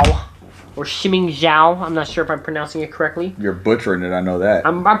Zhao. Or Shiming Zhao. I'm not sure if I'm pronouncing it correctly. You're butchering it, I know that.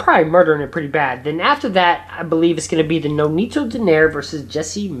 I'm probably murdering it pretty bad. Then after that, I believe it's going to be the Nonito Donaire versus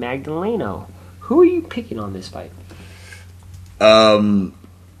Jesse Magdaleno. Who are you picking on this fight? I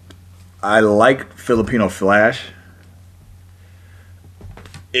like Filipino Flash.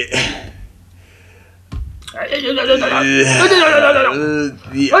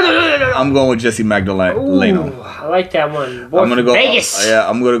 I'm going with Jesse Magdaleno. Ooh, I like that one. I'm gonna go Vegas.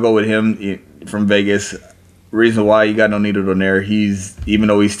 I'm gonna go with him from Vegas. Reason why you got Nonito Donaire, even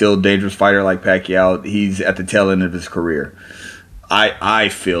though he's still a dangerous fighter like Pacquiao, he's at the tail end of his career. I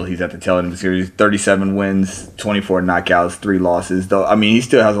feel he's at the tail end of his career. 37 wins, 24 knockouts, 3 losses. Though he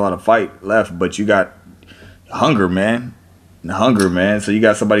still has a lot of fight left, but you got hunger, man. hunger, man. So you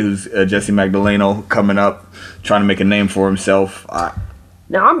got somebody who's Jesse Magdaleno coming up, trying to make a name for himself.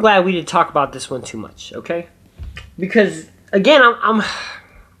 Now I'm glad we didn't talk about this one too much, okay? Because again, I'm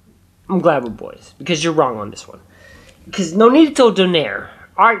glad we're boys. Because you're wrong on this one. Because Nonito Donaire,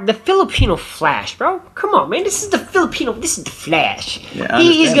 the Filipino Flash, bro. Come on, man. This is the Filipino. This is the Flash. Yeah,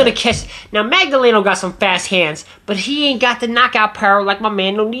 He's gonna catch. Now Magdaleno got some fast hands, but he ain't got the knockout power like my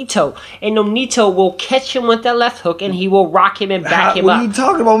man Nonito. And Nonito will catch him with that left hook, and he will rock him and back him up. What are you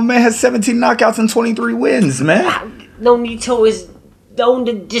talking about? My man has 17 knockouts and 23 wins, man. Nonito is known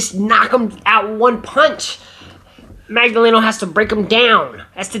to just knock him out one punch. Magdaleno has to break him down.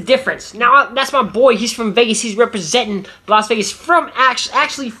 That's the difference. Now, that's my boy. He's from Vegas. He's representing Las Vegas.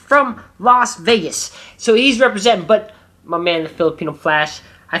 Actually from Las Vegas. So he's representing. But my man, the Filipino Flash,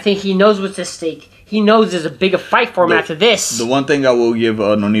 I think he knows what's at stake. He knows there's a bigger fight for him after this. The one thing I will give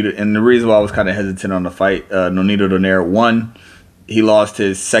Nonito, and the reason why I was kind of hesitant on the fight, Nonito Donaire, one, he lost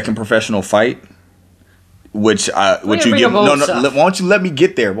his second professional fight. Which you give why don't you let me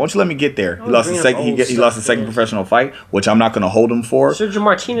get there? Why don't you let me get there? He lost the second professional fight, which I'm not going to hold him for. Sergio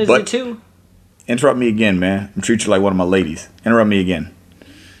Martinez did too. Interrupt me again, man. I'm treat you like one of my ladies. Interrupt me again.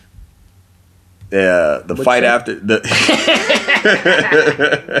 The fight after the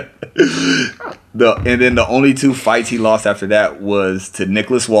and then the only two fights he lost after that was to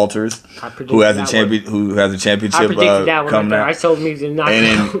Nicholas Walters, who has a championship coming out. I told him he was not.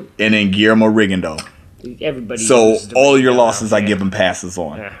 And then Guillermo Rigondeaux. Everybody. So all your losses, I give him passes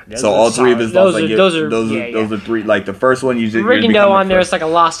on. Yeah, so all three of his losses, those are three. Like the first one, Rigondeaux on there, it's like a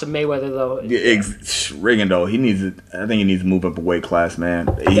loss to Mayweather though. Rigondeaux, I think he needs to move up a weight class, man.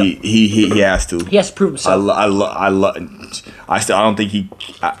 He has to. He has to prove himself. I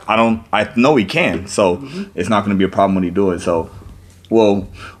know he can. So it's not going to be a problem when he do it. So. Well,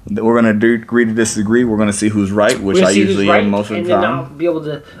 we're going to agree to disagree. We're going to see who's right, which I usually am most of the time. And then I'll be able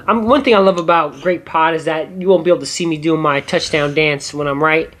to... one thing I love about Great Pod is that you won't be able to see me doing my touchdown dance when I'm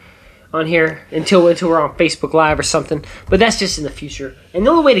right on here until we're on Facebook Live or something. But that's just in the future. And the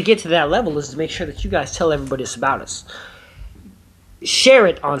only way to get to that level is to make sure that you guys tell everybody about us. Share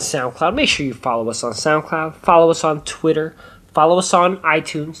it on SoundCloud. Make sure you follow us on SoundCloud. Follow us on Twitter. Follow us on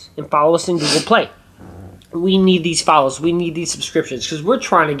iTunes. And follow us in Google Play. We need these follows. We need these subscriptions because we're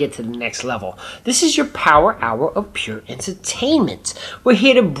trying to get to the next level. This is your power hour of pure entertainment. We're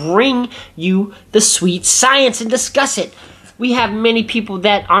here to bring you the sweet science and discuss it. We have many people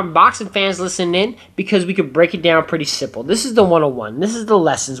that aren't boxing fans listening in because we could break it down pretty simple. This is the 101. This is the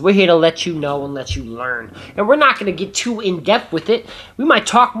lessons. We're here to let you know and let you learn. And we're not going to get too in-depth with it. We might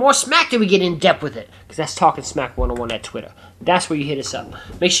talk more smack than we get in-depth with it because that's Talking Smack 101 at Twitter. That's where you hit us up.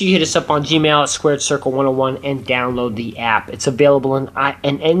 Make sure you hit us up on Gmail at Squared Circle 101 and download the app. It's available in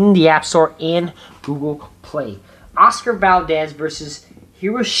the App Store and Google Play. Oscar Valdez versus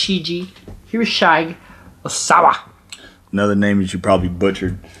Hiroshi Osawa. Another name that you probably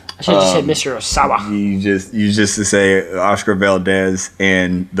butchered. I should have just said Mr. Osawa. You just to say Oscar Valdez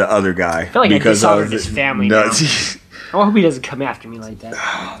and the other guy. I feel like because I his family now. I hope he doesn't come after me like that.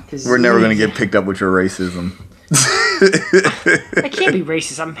 We're never going to get picked up with your racism. I can't be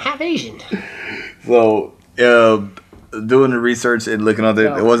racist. I'm half Asian. So, doing the research and looking on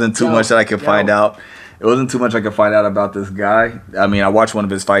it wasn't too much that I could find out. It wasn't too much I could find out about this guy. I mean, I watched one of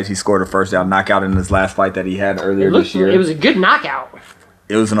his fights. He scored a first down knockout in his last fight that he had earlier this year. It was a good knockout.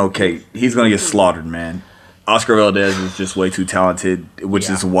 It was an okay. He's going to get slaughtered, man. Oscar Valdez is just way too talented, which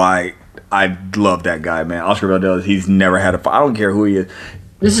is why I love that guy, man. Oscar Valdez, he's never had a fight. I don't care who he is.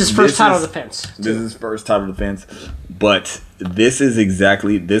 This is his first title defense. This is his first title defense. But this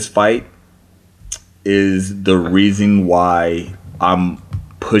fight is the reason why I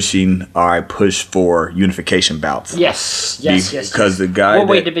push for unification bouts. Yes. Because the guy... What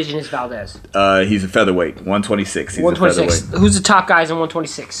weight division is Valdez? He's a featherweight, 126. He's 126. Who's the top guys in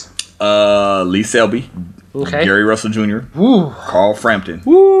 126? Lee Selby. Okay. Gary Russell Jr. Woo. Carl Frampton.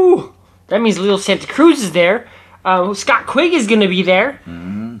 Woo. That means Leo Santa Cruz is there. Scott Quigg is going to be there.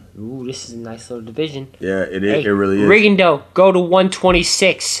 Mm-hmm. Ooh, this is a nice little division. Yeah, it is. It really is. Rigondeaux, go to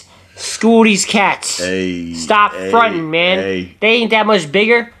 126. School these cats. Stop fronting, man. They ain't that much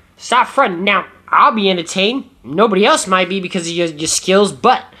bigger. Stop fronting. Now, I'll be entertained. Nobody else might be because of your skills,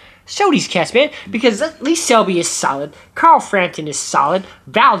 but show these cats, man. Because at least Selby is solid. Carl Frampton is solid.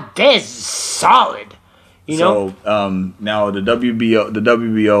 Valdez is solid. You know? So, now the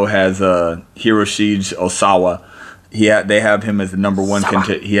WBO has Hiroshi Osawa. They have him as the number one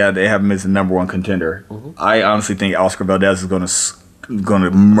contender. They have him as the number one contender. Mm-hmm. I honestly think Oscar Valdez is going to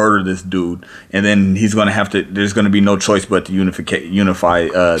gonna murder this dude, and then he's gonna have to. There's gonna be no choice but to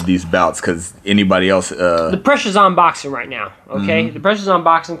unify these bouts because anybody else. The pressure's on boxing right now. Okay, the pressure's on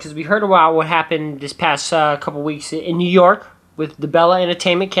boxing because we heard about what happened this past couple weeks in New York with the Bella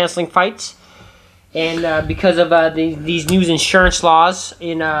Entertainment canceling fights, and because of these new insurance laws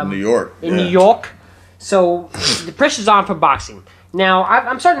in New York. New York, so the pressure's on for boxing. Now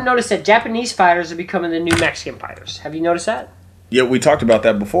I'm starting to notice that Japanese fighters are becoming the new Mexican fighters. Have you noticed that? Yeah, we talked about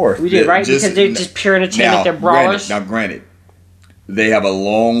that before. We did, right? Because they're just pure entertainment. They're brawlers. Granted, they have a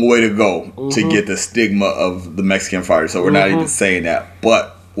long way to go to get the stigma of the Mexican fighter. So we're not even saying that.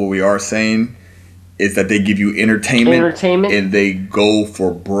 But what we are saying is that they give you entertainment and they go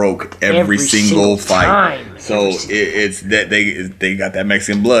for broke every single fight. Time. So it's that they got that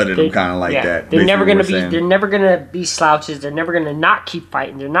Mexican blood in them, kind of like that. They're never gonna be slouches. They're never gonna not keep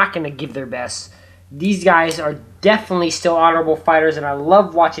fighting. They're not gonna give their best. These guys are definitely still honorable fighters, and I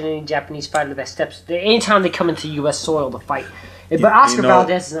love watching any Japanese fighter that steps. Anytime they come into U.S. soil to fight, but Oscar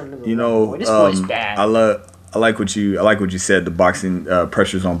Valdez is another boy. This boy's bad. I like what you said. The boxing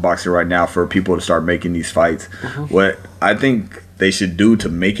pressures on boxing right now for people to start making these fights. What I think they should do to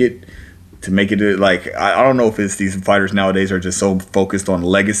make it like I don't know if it's these fighters nowadays are just so focused on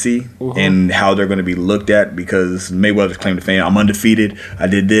legacy and how they're going to be looked at because Mayweather's claim to fame. I'm undefeated. I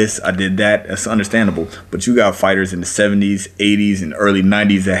did this. I did that. That's understandable. But you got fighters in the 70s, 80s, and early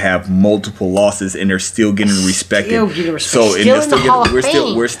 90s that have multiple losses and they're still getting respected. So we're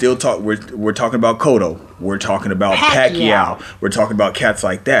talking about Cotto. We're talking about Pacquiao. We're talking about cats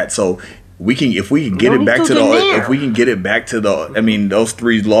like that. So if we can get it back to the I mean those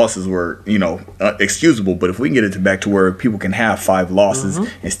 3 losses were excusable, but if we can get it back to where people can have 5 losses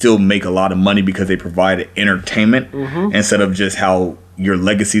and still make a lot of money because they provide entertainment instead of just how your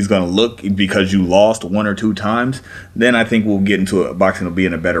legacy is going to look because you lost 1 or 2 times, then I think we'll get into it. Boxing will be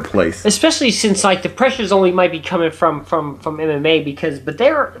in a better place. Especially since like the pressures only might be coming from MMA but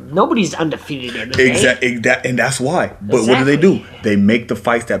nobody's undefeated in MMA. And that's why. But what do? They make the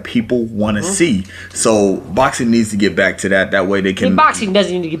fights that people want to see. So boxing needs to get back to that. That way they can. Boxing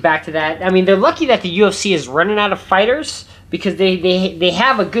doesn't need to get back to that. I mean, they're lucky that the UFC is running out of fighters. Because they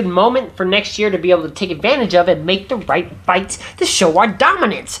have a good moment for next year to be able to take advantage of and make the right fights to show our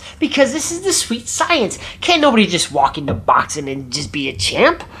dominance. Because this is the sweet science. Can't nobody just walk into boxing and just be a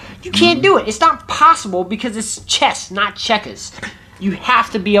champ. You can't do it. It's not possible because it's chess, not checkers. You have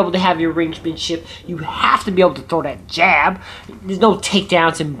to be able to have your ringsmanship. You have to be able to throw that jab. There's no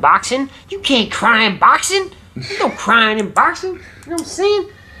takedowns in boxing. You can't cry in boxing. There's no crying in boxing. You know what I'm saying?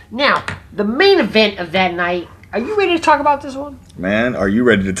 Now, the main event of that night. Are you ready to talk about this one? Man, are you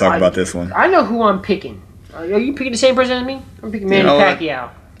ready to talk about this one? I know who I'm picking. Are you picking the same person as me? I'm picking Manny Pacquiao.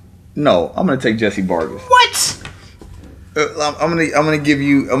 No, I'm gonna take Jesse Vargas. What? I'm gonna give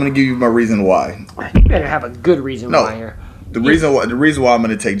you my reason why. You better have a good reason why here. The reason why I'm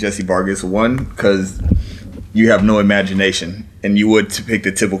gonna take Jesse Vargas, one, because you have no imagination, and you would pick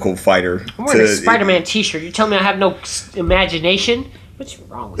the typical fighter. I'm wearing a Spider-Man T-shirt. You tell me I have no imagination? What's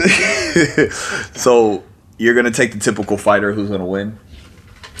wrong with you? So. You're going to take the typical fighter who's going to win.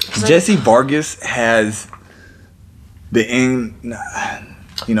 Jesse Vargas has the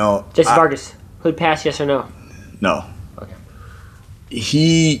Jesse Vargas, hood pass, yes or no? No. Okay.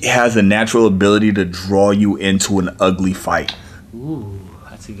 He has a natural ability to draw you into an ugly fight. Ooh,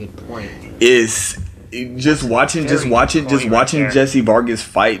 that's a good point. Just watching Jesse Vargas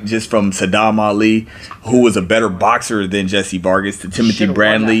fight just from Saddam Ali, who was a better boxer than Jesse Vargas, to Timothy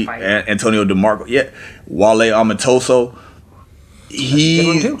Bradley, Antonio DeMarco, Wale Amatoso.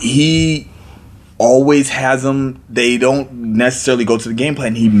 He always has them. They don't necessarily go to the game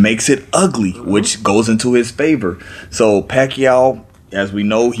plan. He makes it ugly, which goes into his favor. So Pacquiao, as we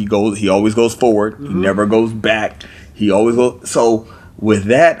know, he always goes forward. He never goes back. He always goes. So with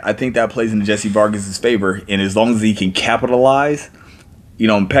that, I think that plays into Jesse Vargas' favor. And as long as he can capitalize,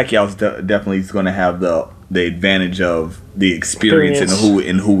 Pacquiao's definitely going to have the advantage of the experience and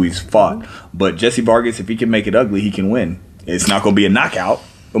who he's fought. But Jesse Vargas, if he can make it ugly, he can win. It's not going to be a knockout,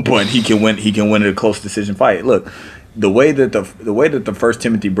 but he can win. He can win a close decision fight. Look, the way that the first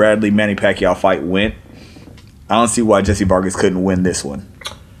Timothy Bradley Manny Pacquiao fight went, I don't see why Jesse Vargas couldn't win this one.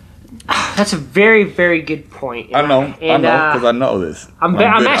 That's a very, very good point. I know, because I know this. I'm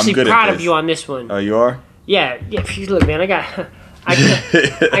actually proud of you on this one. Oh, you are? Yeah. Look, man, I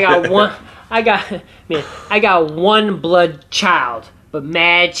got one blood child, but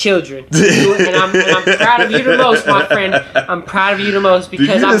mad children. And I'm proud of you the most, my friend. I'm proud of you the most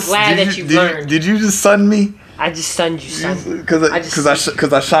because I'm glad that you've learned. Did you just son me? I just sunned you, son.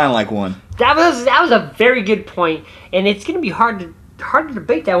 Because I shine like one. That was a very good point, and it's gonna be hard hard to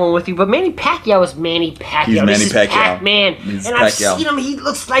debate that one with you, but Manny Pacquiao is Manny Pacquiao. He's Manny Pacquiao. Pac-Man. He's and Pacquiao. I've seen him. He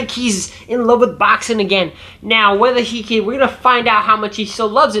looks like he's in love with boxing again. Now, whether he can, we're going to find out how much he still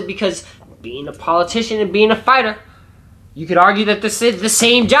loves it, because being a politician and being a fighter, you could argue that this is the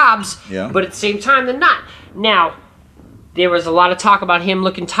same jobs, but at the same time, they're not. Now, there was a lot of talk about him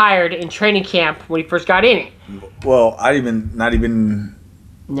looking tired in training camp when he first got in it. Well, not even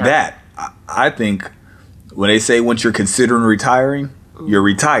that. I think when they say once you're considering retiring, you're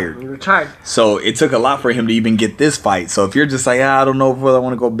retired. You're retired. So it took a lot for him to even get this fight. So if you're just like, I don't know whether I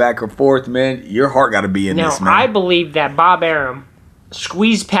want to go back or forth, man, your heart got to be in this, man. Now, I believe that Bob Arum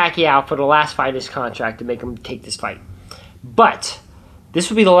squeezed Pacquiao for the last fight in his contract to make him take this fight. But this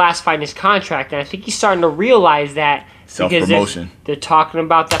will be the last fight in his contract, and I think he's starting to realize that. Self-promotion. They're talking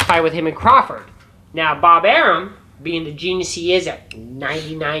about that fight with him and Crawford. Now, Bob Arum, being the genius he is at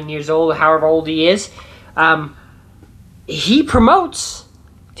 99 years old, however old he is, he promotes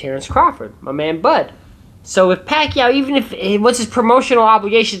Terrence Crawford, my man Bud. So if Pacquiao, even if once his promotional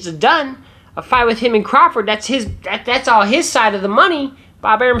obligations are done, a fight with him and Crawford, that's all his side of the money.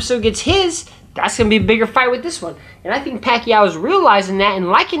 Bob Arum still gets his. That's going to be a bigger fight with this one. And I think Pacquiao is realizing that and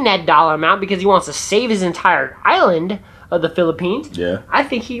liking that dollar amount because he wants to save his entire island of the Philippines. Yeah. I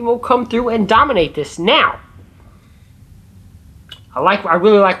think he will come through and dominate this. Now, I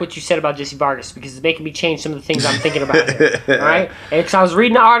really like what you said about Jesse Vargas because it's making me change some of the things I'm thinking about here. All right? Because I was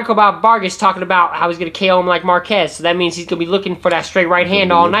reading an article about Vargas talking about how he's going to KO him like Marquez. So that means he's going to be looking for that straight right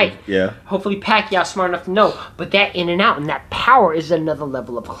hand all night. Yeah. Hopefully Pacquiao's smart enough to know. But that in and out and that power is another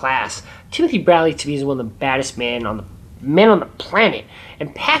level of class. Timothy Bradley, to me, is one of the baddest men on the planet.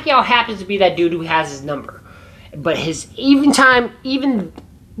 And Pacquiao happens to be that dude who has his number. But his even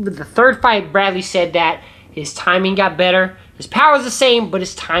with the third fight, Bradley said that his timing got better. His power is the same, but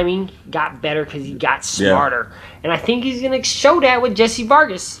his timing got better because he got smarter. Yeah. And I think he's going to show that with Jesse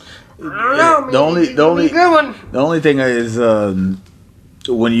Vargas. I don't know, man. The only thing is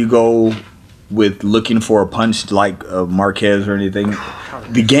when you go with looking for a punch like Marquez or anything,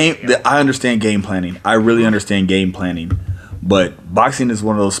 I understand game planning. I really understand game planning. But boxing is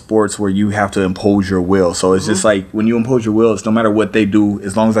one of those sports where you have to impose your will. So it's just like when you impose your will, it's no matter what they do,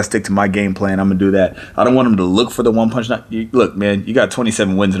 as long as I stick to my game plan, I'm going to do that. I don't want them to look for the one punch. Look, man, you got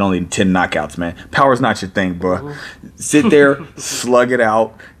 27 wins and only 10 knockouts, man. Power's not your thing, bro. Sit there, slug it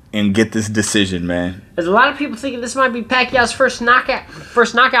out, and get this decision, man. There's a lot of people thinking this might be Pacquiao's first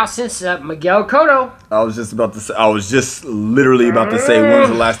knockout since Miguel Cotto. I was just literally about to say, when's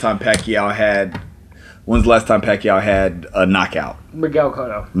the last time Pacquiao had a knockout? Miguel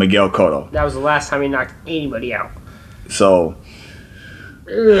Cotto. That was the last time he knocked anybody out. So,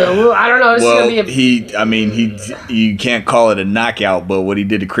 I don't know. This is gonna be you can't call it a knockout, but what he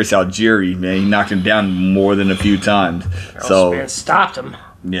did to Chris Algieri, man, he knocked him down more than a few times. Man stopped him.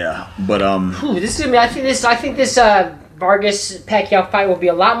 Yeah, but this is gonna be. I think this Vargas Pacquiao fight will be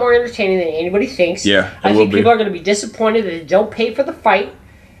a lot more entertaining than anybody thinks. Yeah, I think people are gonna be disappointed that they don't pay for the fight.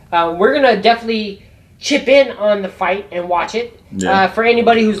 We're gonna definitely chip in on the fight and watch it. Yeah. For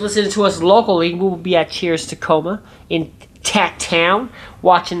anybody who's listening to us locally, we will be at Cheers Tacoma in Tat Town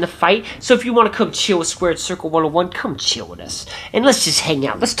watching the fight. So if you want to come chill with Squared Circle 101, come chill with us. And let's just hang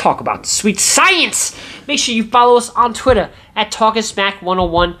out. Let's talk about the sweet science. Make sure you follow us on Twitter at Talkin' Smack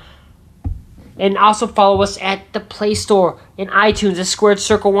 101. And also follow us at the Play Store and iTunes at Squared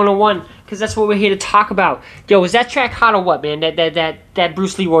Circle 101. Because that's what we're here to talk about. Yo, is that track hot or what, man? That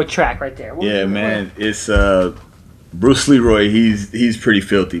Bruce Leroy track right there. Man. It's Bruce Leroy. He's pretty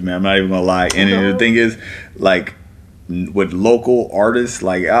filthy, man. I'm not even gonna lie. And the thing is, like, with local artists,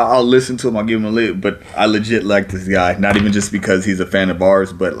 like I'll listen to him, I'll give him a listen, but I legit like this guy. Not even just because he's a fan of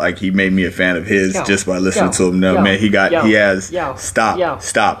ours, but like he made me a fan of his just by listening to him. No, man,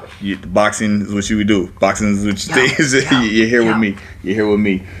 stop. Boxing is what you would do. Boxing is what you think. You're here with me. You're here with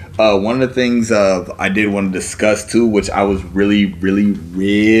me. One of the things I did want to discuss too, which I was really, really,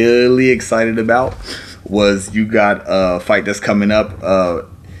 really excited about, was you got a fight that's coming up.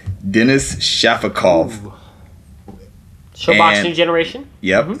 Denis Shafikov. Showbox New Generation?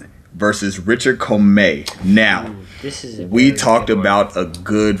 Yep. Versus Richard Comey. Now, we talked about a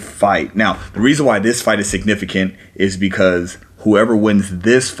good fight. Now, the reason why this fight is significant is because whoever wins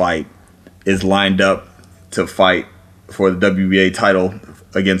this fight is lined up to fight for the WBA title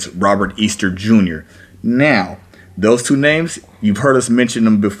against Robert Easter Jr. Now, those two names, you've heard us mention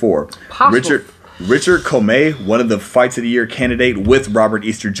them before. Richard Comey, one of the Fights of the Year candidate with Robert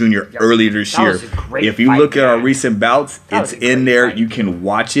Easter Jr. earlier this year. If you look at our recent bouts, it's in there. You can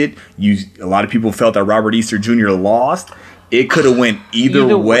watch it. A lot of people felt that Robert Easter Jr. lost. It could have went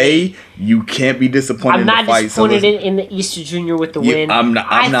either way. You can't be disappointed I'm in not the fight. disappointed in the Easter Junior with the win. I'm not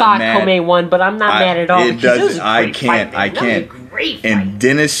I thought mad. Comey won, but I'm not mad at all. It doesn't. I can't. That was a great fight. And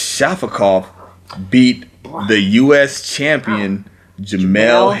Dennis Shafikov beat the U.S. champion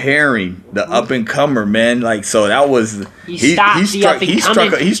Jamel Herring, the up and comer, man. Like, so that was he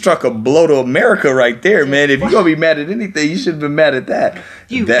struck a blow to America right there, man. If you're gonna be mad at anything, you should have been mad at that.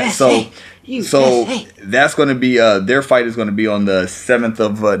 So that's going to be their fight is going to be on the 7th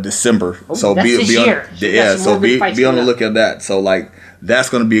of December. So be on the look at that. So like that's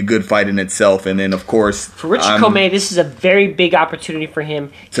going to be a good fight in itself. And then of course for Richard Comey, this is a very big opportunity for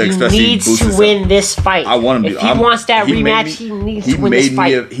him. He needs to win this fight. I want him. If he wants that rematch, he needs to win this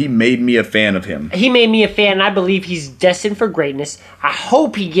fight. He made me a fan of him. He made me a fan, and I believe he's destined for greatness. I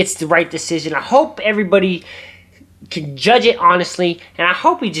hope he gets the right decision. I hope everybody can judge it honestly, and I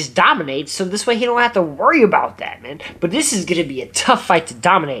hope he just dominates, so this way he don't have to worry about that, man. But this is going to be a tough fight to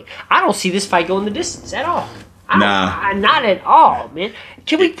dominate. I don't see this fight going the distance at all. Not at all, man.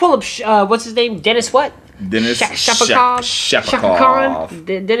 Can we pull up, what's his name? Dennis what? Dennis Shaka Khan?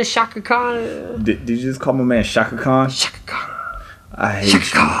 Dennis Shaka Khan? Did you just call my man Shaka Khan? Shaka Khan. I hate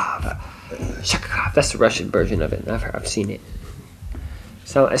Shaka Khan. That's the Russian version of it. I've seen it.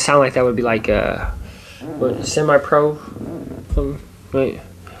 So it sounds like that would be like semi-pro. Right.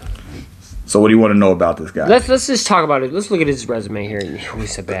 So what do you want to know about this guy? Let's just talk about it. Let's look at his resume here.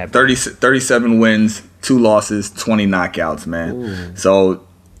 He's a bad 37 wins, 2 losses, 20 knockouts, man. Ooh. So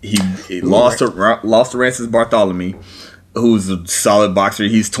he lost to Rances Bartholomew, who's a solid boxer.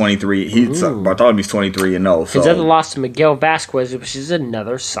 He's 23. Bartholomew's 23-0. So his other loss to Miguel Vasquez, which is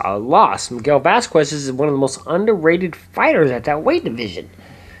another solid loss. Miguel Vasquez is one of the most underrated fighters at that weight division.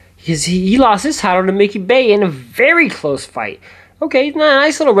 He lost his title to Mickey Bay in a very close fight. Okay,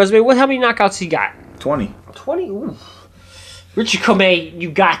 nice little resume. How many knockouts he got? 20. 20? Ooh. Richard Comey,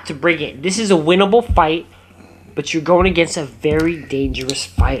 you got to bring it. This is a winnable fight, but you're going against a very dangerous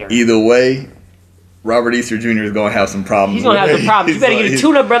fighter. Either way, Robert Easter Jr. is going to have some problems. He's going to have some problems. You better get a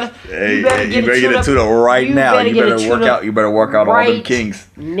tune-up, brother. You better get a tune-up right now. You better work out all them kinks.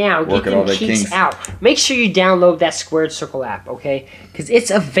 Now, get them kinks out. Make sure you download that Squared Circle app, okay? Because it's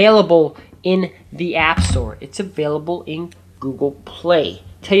available in the App Store. It's available in Google Play.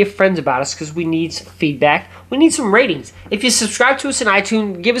 Tell your friends about us because we need some feedback. We need some ratings. If you subscribe to us in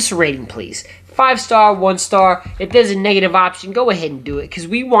iTunes, give us a rating, please. 5-star, 1-star. If there's a negative option, go ahead and do it because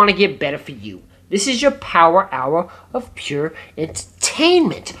we want to get better for you. This is your power hour of pure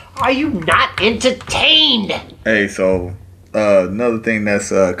entertainment. Are you not entertained? Hey, so another thing that's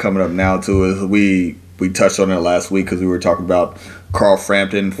coming up now too is we touched on it last week because we were talking about Carl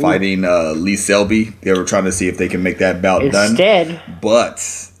Frampton fighting Lee Selby. They were trying to see if they can make that bout done.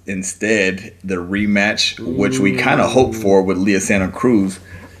 But instead, the rematch, which we kind of hoped for with Leo Santa Cruz,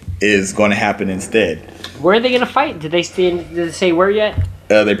 is going to happen instead. Where are they going to fight? Did they say where yet?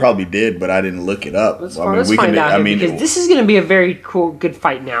 They probably did, but I didn't look it up. Let's find out because this is going to be a very good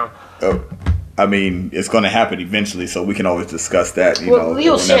fight now. I mean, it's going to happen eventually, so we can always discuss that.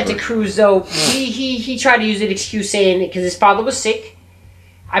 Leo Santa Cruz, though, he tried to use an excuse saying because his father was sick.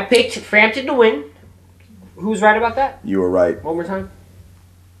 I picked Frampton to win. Who's right about that? You were right. One more time.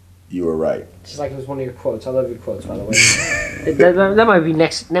 You were right. Just like it was one of your quotes. I love your quotes, by the way. that might be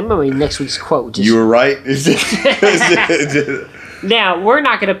next week's quote. You were right. Now we're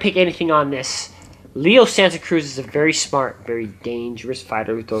not going to pick anything on this. Leo Santa Cruz is a very smart, very dangerous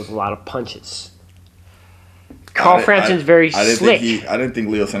fighter who throws a lot of punches. Carl Frampton's very slick. I didn't think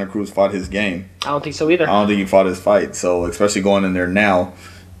Leo Santa Cruz fought his game. I don't think so either. I don't think he fought his fight. So especially going in there now,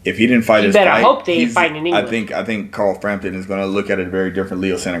 if he didn't fight his fight, I hope they fight in England. I think Carl Frampton is going to look at it very different.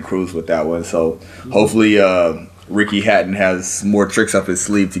 Leo Santa Cruz with that one. So hopefully Ricky Hatton has more tricks up his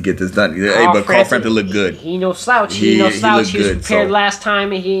sleeve to get this done. Carl Frampton looked good. He no slouch. He was prepared last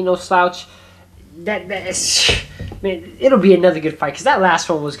time, and he ain't no slouch. Man, it'll be another good fight because that last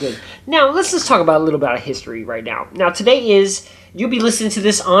one was good. Now, let's just talk about a little bit of history right now. Now, you'll be listening to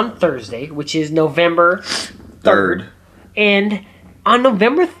this on Thursday, which is November 3rd. And on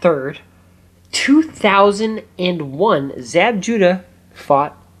November 3rd, 2001, Zab Judah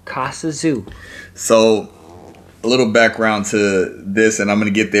fought Kassa Tszyu. So, a little background to this, and I'm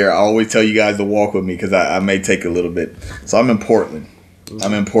going to get there. I always tell you guys to walk with me because I may take a little bit. So, I'm in Portland.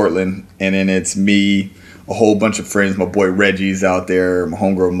 And then it's me, a whole bunch of friends. My boy Reggie's out there, my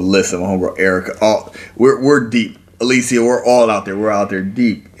homegirl Melissa, my homegirl Erica. We're deep. Alicia, we're all out there. We're out there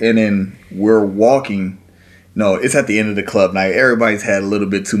deep. And then we're walking. No, it's at the end of the club night. Everybody's had a little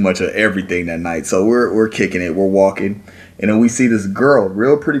bit too much of everything that night. So we're kicking it. We're walking. And then we see this girl,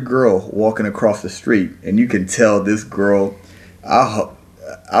 real pretty girl, walking across the street. And you can tell this girl I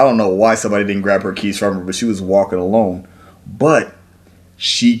don't know why somebody didn't grab her keys from her, but she was walking alone. But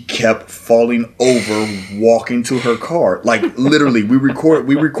she kept falling over, walking to her car. Like literally, we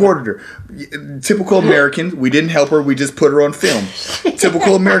recorded her. Typical Americans, we didn't help her. We just put her on film.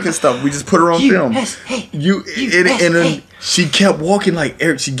 Typical American stuff. We just put her on film. And she kept walking like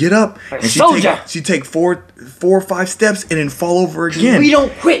Eric. She get up and she take four or five steps and then fall over again. We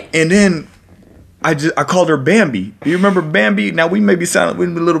don't quit. And then I called her Bambi. Do you remember Bambi? Now we may be a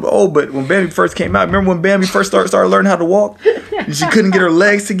little bit old, but when Bambi first came out, remember when Bambi first started learning how to walk? And she couldn't get her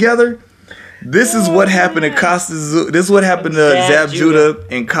legs together? This is what happened at Costa Zoo. This is what happened to Zab Judah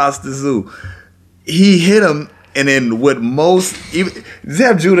and Costa Zoo. He hit him, and then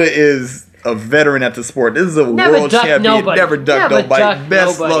Zab Judah is a veteran at the sport. This is a world champion. Never ducked nobody.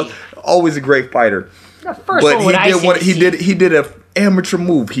 Best luck. Always a great fighter. The first one he did a amateur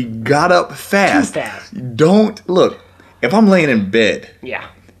move. He got up fast. Too fast. Don't look. If I'm laying in bed, yeah,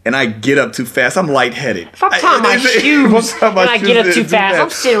 and I get up too fast, I'm lightheaded. If I'm tying my shoes and I get up too fast, I'm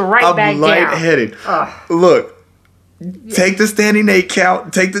sitting right back down. I'm lightheaded. Look, take the standing 8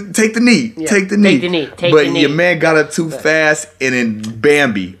 count. Take the knee. Yeah, take the knee. But your man got up too fast, and then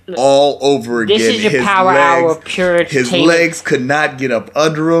Bambi all over again. This is your power hour of pure entertainment. His legs could not get up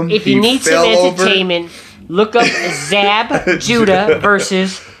under him. If you need some entertainment, look up Zab Judah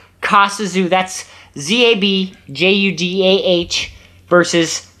versus Costa Zoo. That's ZABJUDAH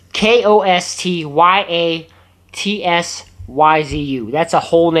versus KOSTYATSYZU. That's a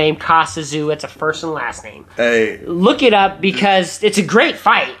whole name, Costa Zoo. That's a first and last name. Hey, look it up because it's a great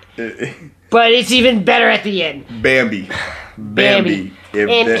fight, but it's even better at the end. Bambi. And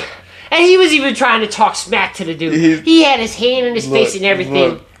he was even trying to talk smack to the dude. He had his hand in his face and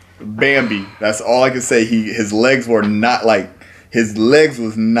everything. Bambi. That's all I can say. His legs were not like. His legs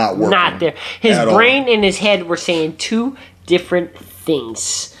was not working. Not there. His brain and his head were saying two different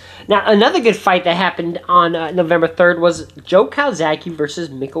things. Now, another good fight that happened on November 3rd was Joe Calzaghe versus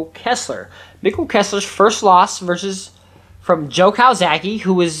Mikkel Kessler. Mikkel Kessler's first loss from Joe Calzaghe,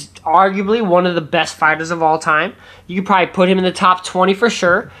 who is arguably one of the best fighters of all time. You could probably put him in the top 20 for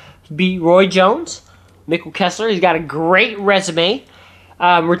sure. Beat Roy Jones. Mikkel Kessler, he's got a great resume.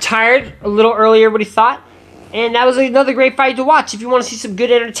 Retired a little earlier than what he thought. And that was another great fight to watch. If you want to see some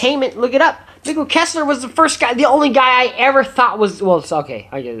good entertainment, look it up. Mikkel Kessler was the only guy I ever thought was... Well, it's okay.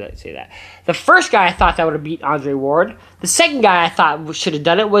 I gotta say that. The first guy I thought that would have beat Andre Ward. The second guy I thought should have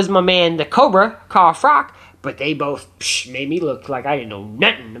done it was my man, the Cobra, Carl Frock. But they both made me look like I didn't know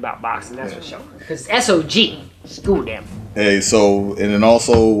nothing about boxing. That's for sure. Because SOG. School them. Hey, so... And then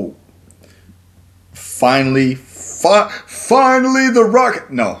also... Finally, the Rock...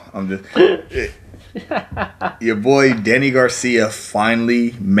 No, I'm just... Your boy Danny Garcia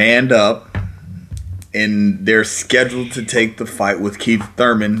finally manned up, and they're scheduled to take the fight with Keith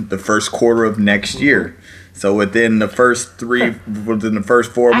Thurman the first quarter of next year. So within the first 4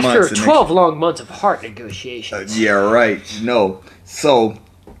 months, after 12 long months of hard negotiations. Yeah, right. No, so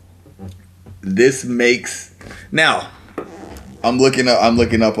this makes now. I'm looking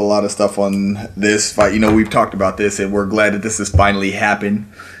up a lot of stuff on this fight. You know, we've talked about this, and we're glad that this has finally happened.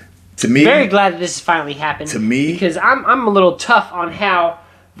 To me, very glad that this has finally happened. To me, because I'm a little tough on how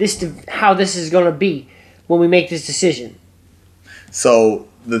this is going to be when we make this decision. So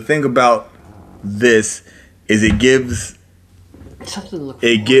the thing about this is it gives something to look forward to.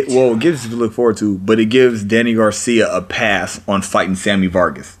 It gives to look forward to, but it gives Danny Garcia a pass on fighting Sammy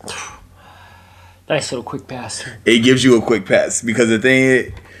Vargas. Nice little quick pass. It gives you a quick pass because the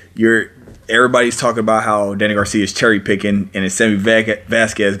thing everybody's talking about how Danny Garcia is cherry picking, and Sammy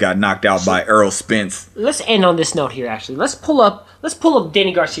Vasquez got knocked out by Errol Spence. Let's end on this note here. Actually, let's pull up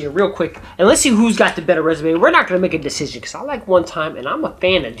Danny Garcia real quick, and let's see who's got the better resume. We're not going to make a decision because I like one time, and I'm a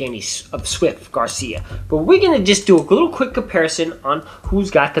fan of Swift Garcia. But we're going to just do a little quick comparison on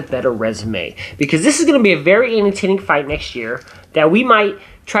who's got the better resume, because this is going to be a very entertaining fight next year that we might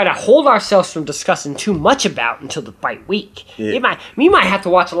try to hold ourselves from discussing too much about until the fight week. Yeah. We might have to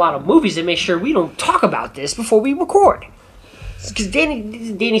watch a lot of movies and make sure we don't talk about this before we record. Because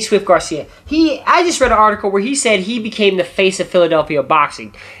Danny Swift Garcia, I just read an article where he said he became the face of Philadelphia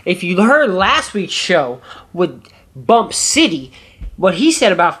boxing. If you heard last week's show with Bump City, what he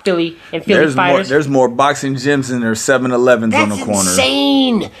said about Philly and Philly fighters. There's more boxing gyms than there's 7-Elevens on the corner. That's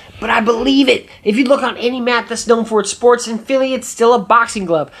insane, but I believe it. If you look on any map that's known for its sports in Philly, it's still a boxing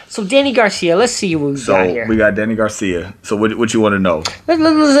glove. So Danny Garcia, let's see who we got here. So we got Danny Garcia. So what you want to know?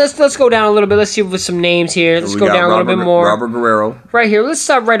 Let's go down a little bit. Let's see with some names here. Let's go down a little bit more. Robert Guerrero. Right here. Let's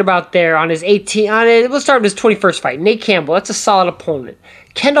start right about there on his 18. Let's start with his 21st fight. Nate Campbell. That's a solid opponent.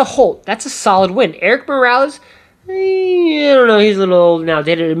 Kendall Holt. That's a solid win. Eric Morales. I don't know. He's a little old now.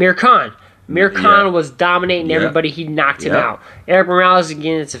 They did Amir Khan. Amir Khan was dominating everybody. He knocked him out. Eric Morales,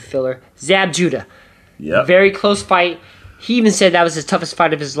 again, it's a filler. Zab Judah. Very close fight. He even said that was his toughest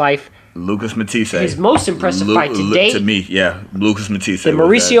fight of his life. Lucas Matisse. His most impressive fight to date. To me, Lucas Matisse. And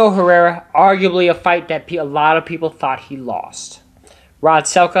Mauricio Herrera, arguably a fight that a lot of people thought he lost. Rod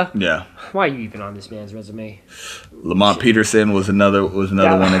Selka. Yeah. Why are you even on this man's resume? Lamont Peterson was another one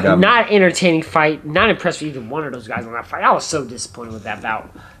that got not entertaining fight. Not impressed with either one of those guys on that fight. I was so disappointed with that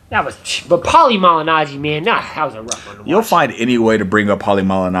bout. But Paulie Malignaggi, man, that was a rough one to watch. You'll find any way to bring up Paulie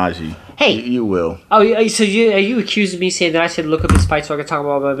Malignaggi. Hey, you will. Oh, so are you accusing me saying that I should look up his fight so I can talk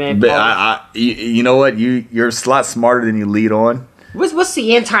about my man? But you know what? You're a lot smarter than you lead on. What's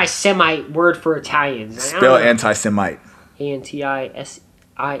the anti-Semite word for Italians? Spell anti-Semite. Antisimiti.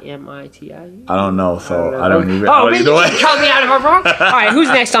 I don't know, so I don't even. Oh, man, you called me out if I'm wrong. All right, who's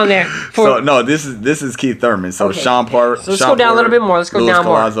next on there? This is Keith Thurman. So okay. Sean Parr. So let's go down a little bit more. Let's go Luis down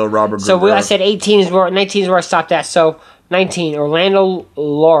Collazo, more. Robert So Guerrero. I said 19 is where I stopped at. So 19, Orlando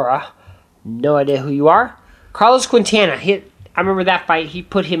Lara. No idea who you are. Carlos Quintana. I remember that fight. He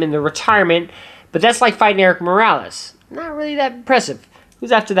put him in the retirement, but that's like fighting Eric Morales. Not really that impressive.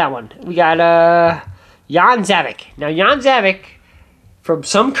 Who's after that one? We got Jan Zavic. Now Jan Zavic, from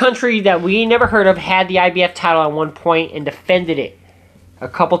some country that we never heard of, had the IBF title at one point and defended it a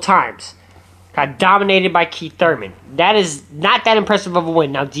couple times. Got dominated by Keith Thurman. That is not that impressive of a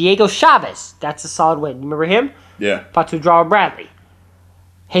win. Now, Diego Chavez, that's a solid win. You remember him? Yeah. Fought to draw Bradley.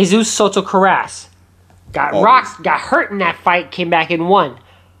 Jesus Soto Carras. Got rocked, got hurt in that fight, came back and won.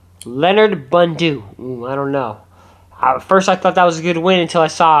 Leonard Bundu. I don't know. At first, I thought that was a good win until I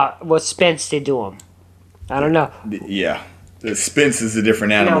saw what Spence did to him. I don't know. Yeah. The Spence is a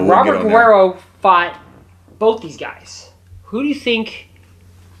different animal. Now, Robert Guerrero fought both these guys. Who do you think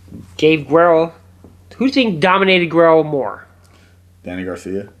gave Guerrero... Who do you think dominated Guerrero more? Danny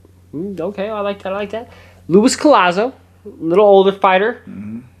Garcia. Okay, I like that. Luis Collazo, a little older fighter.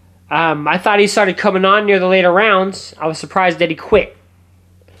 Mm-hmm. I thought he started coming on near the later rounds. I was surprised that he quit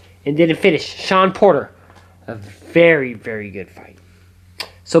and didn't finish. Sean Porter, a very, very good fight.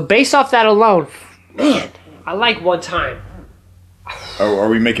 So based off that alone, man, I like one time. Are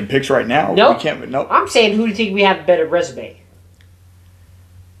we making picks right now? Nope. Nope. I'm saying who do you think we have a better resume?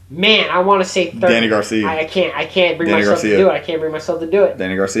 Man, I want to say third. Danny Garcia. I can't bring myself to do it. I can't bring myself to do it.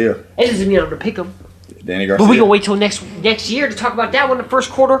 Danny Garcia. It doesn't mean I'm going to pick him. Danny Garcia. But we can wait till next year to talk about that one, the first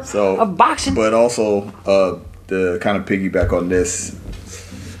quarter of boxing. But also, to kind of piggyback on this.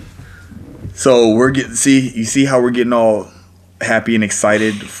 So you see how we're getting all happy and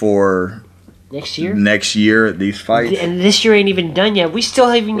excited for next year, these fights. And this year ain't even done yet. We still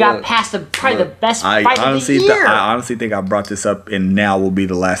haven't even got past the best fight of the year. I honestly think I brought this up, and now will be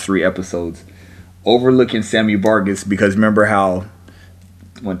the last 3 episodes. Overlooking Sammy Vargas, because remember how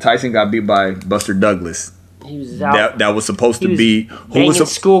when Tyson got beat by Buster Douglas, he was out. That was supposed to be who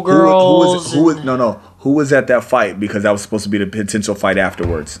was schoolgirls. Who was at that fight, because that was supposed to be the potential fight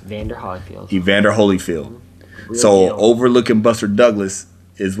afterwards. Evander Holyfield. Evander Holyfield. So overlooking Buster Douglas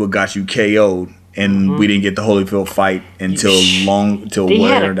is what got you KO'd, and we didn't get the Holyfield fight until they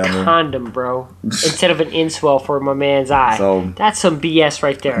had a condom, bro, instead of an inswell for my man's eye. So that's some BS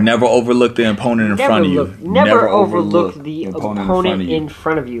right there. Never overlook the opponent in front of you. Never overlook the opponent in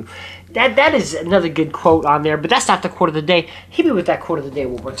front of you. That is another good quote on there, but that's not the quote of the day. Hit me with that quote of the day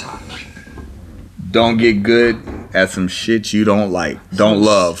one more time. Don't get good at some shit you don't like. Don't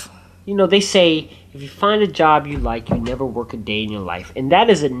love. You know, they say, if you find a job you like, you never work a day in your life. And that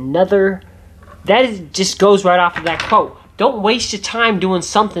is another... just goes right off of that quote. Don't waste your time doing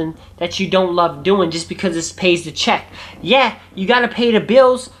something that you don't love doing just because it pays the check. Yeah, you got to pay the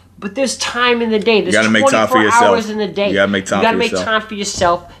bills, but there's time in the day. There's 24 hours in the day. You got to make time for yourself. You got to make time for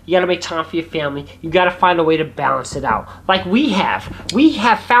yourself. You got to make time for your family. You got to find a way to balance it out. Like we have. We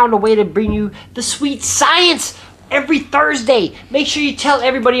have found a way to bring you the sweet science every Thursday. Make sure you tell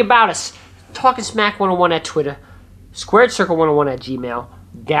everybody about us. Talking Smack 101 at Twitter. Squared Circle 101 at Gmail.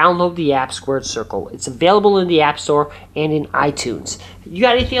 Download the app Squared Circle. It's available in the App Store and in iTunes. You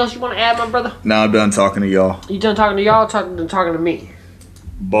got anything else you want to add, my brother? No, I'm done talking to y'all. You done talking to y'all or done talking to me?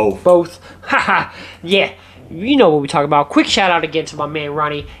 Both. Haha. Yeah. You know what we talk about. Quick shout out again to my man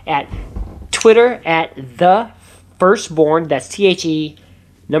Ronnie at Twitter at The Firstborn. That's THE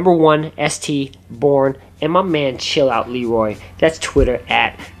 #1 ST Born. And my man Chill Out Leroy. That's Twitter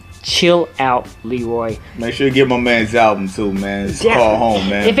at Chill Out Leroy. Make sure you get my man's album too, man. It's called Home,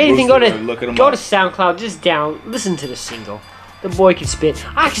 man. If anything, go to SoundCloud. Just listen to the single. The boy can spit.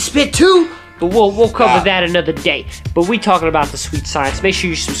 I can spit too. But we'll cover that another day. But we talking about the sweet science. Make sure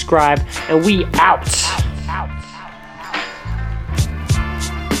you subscribe, and we out.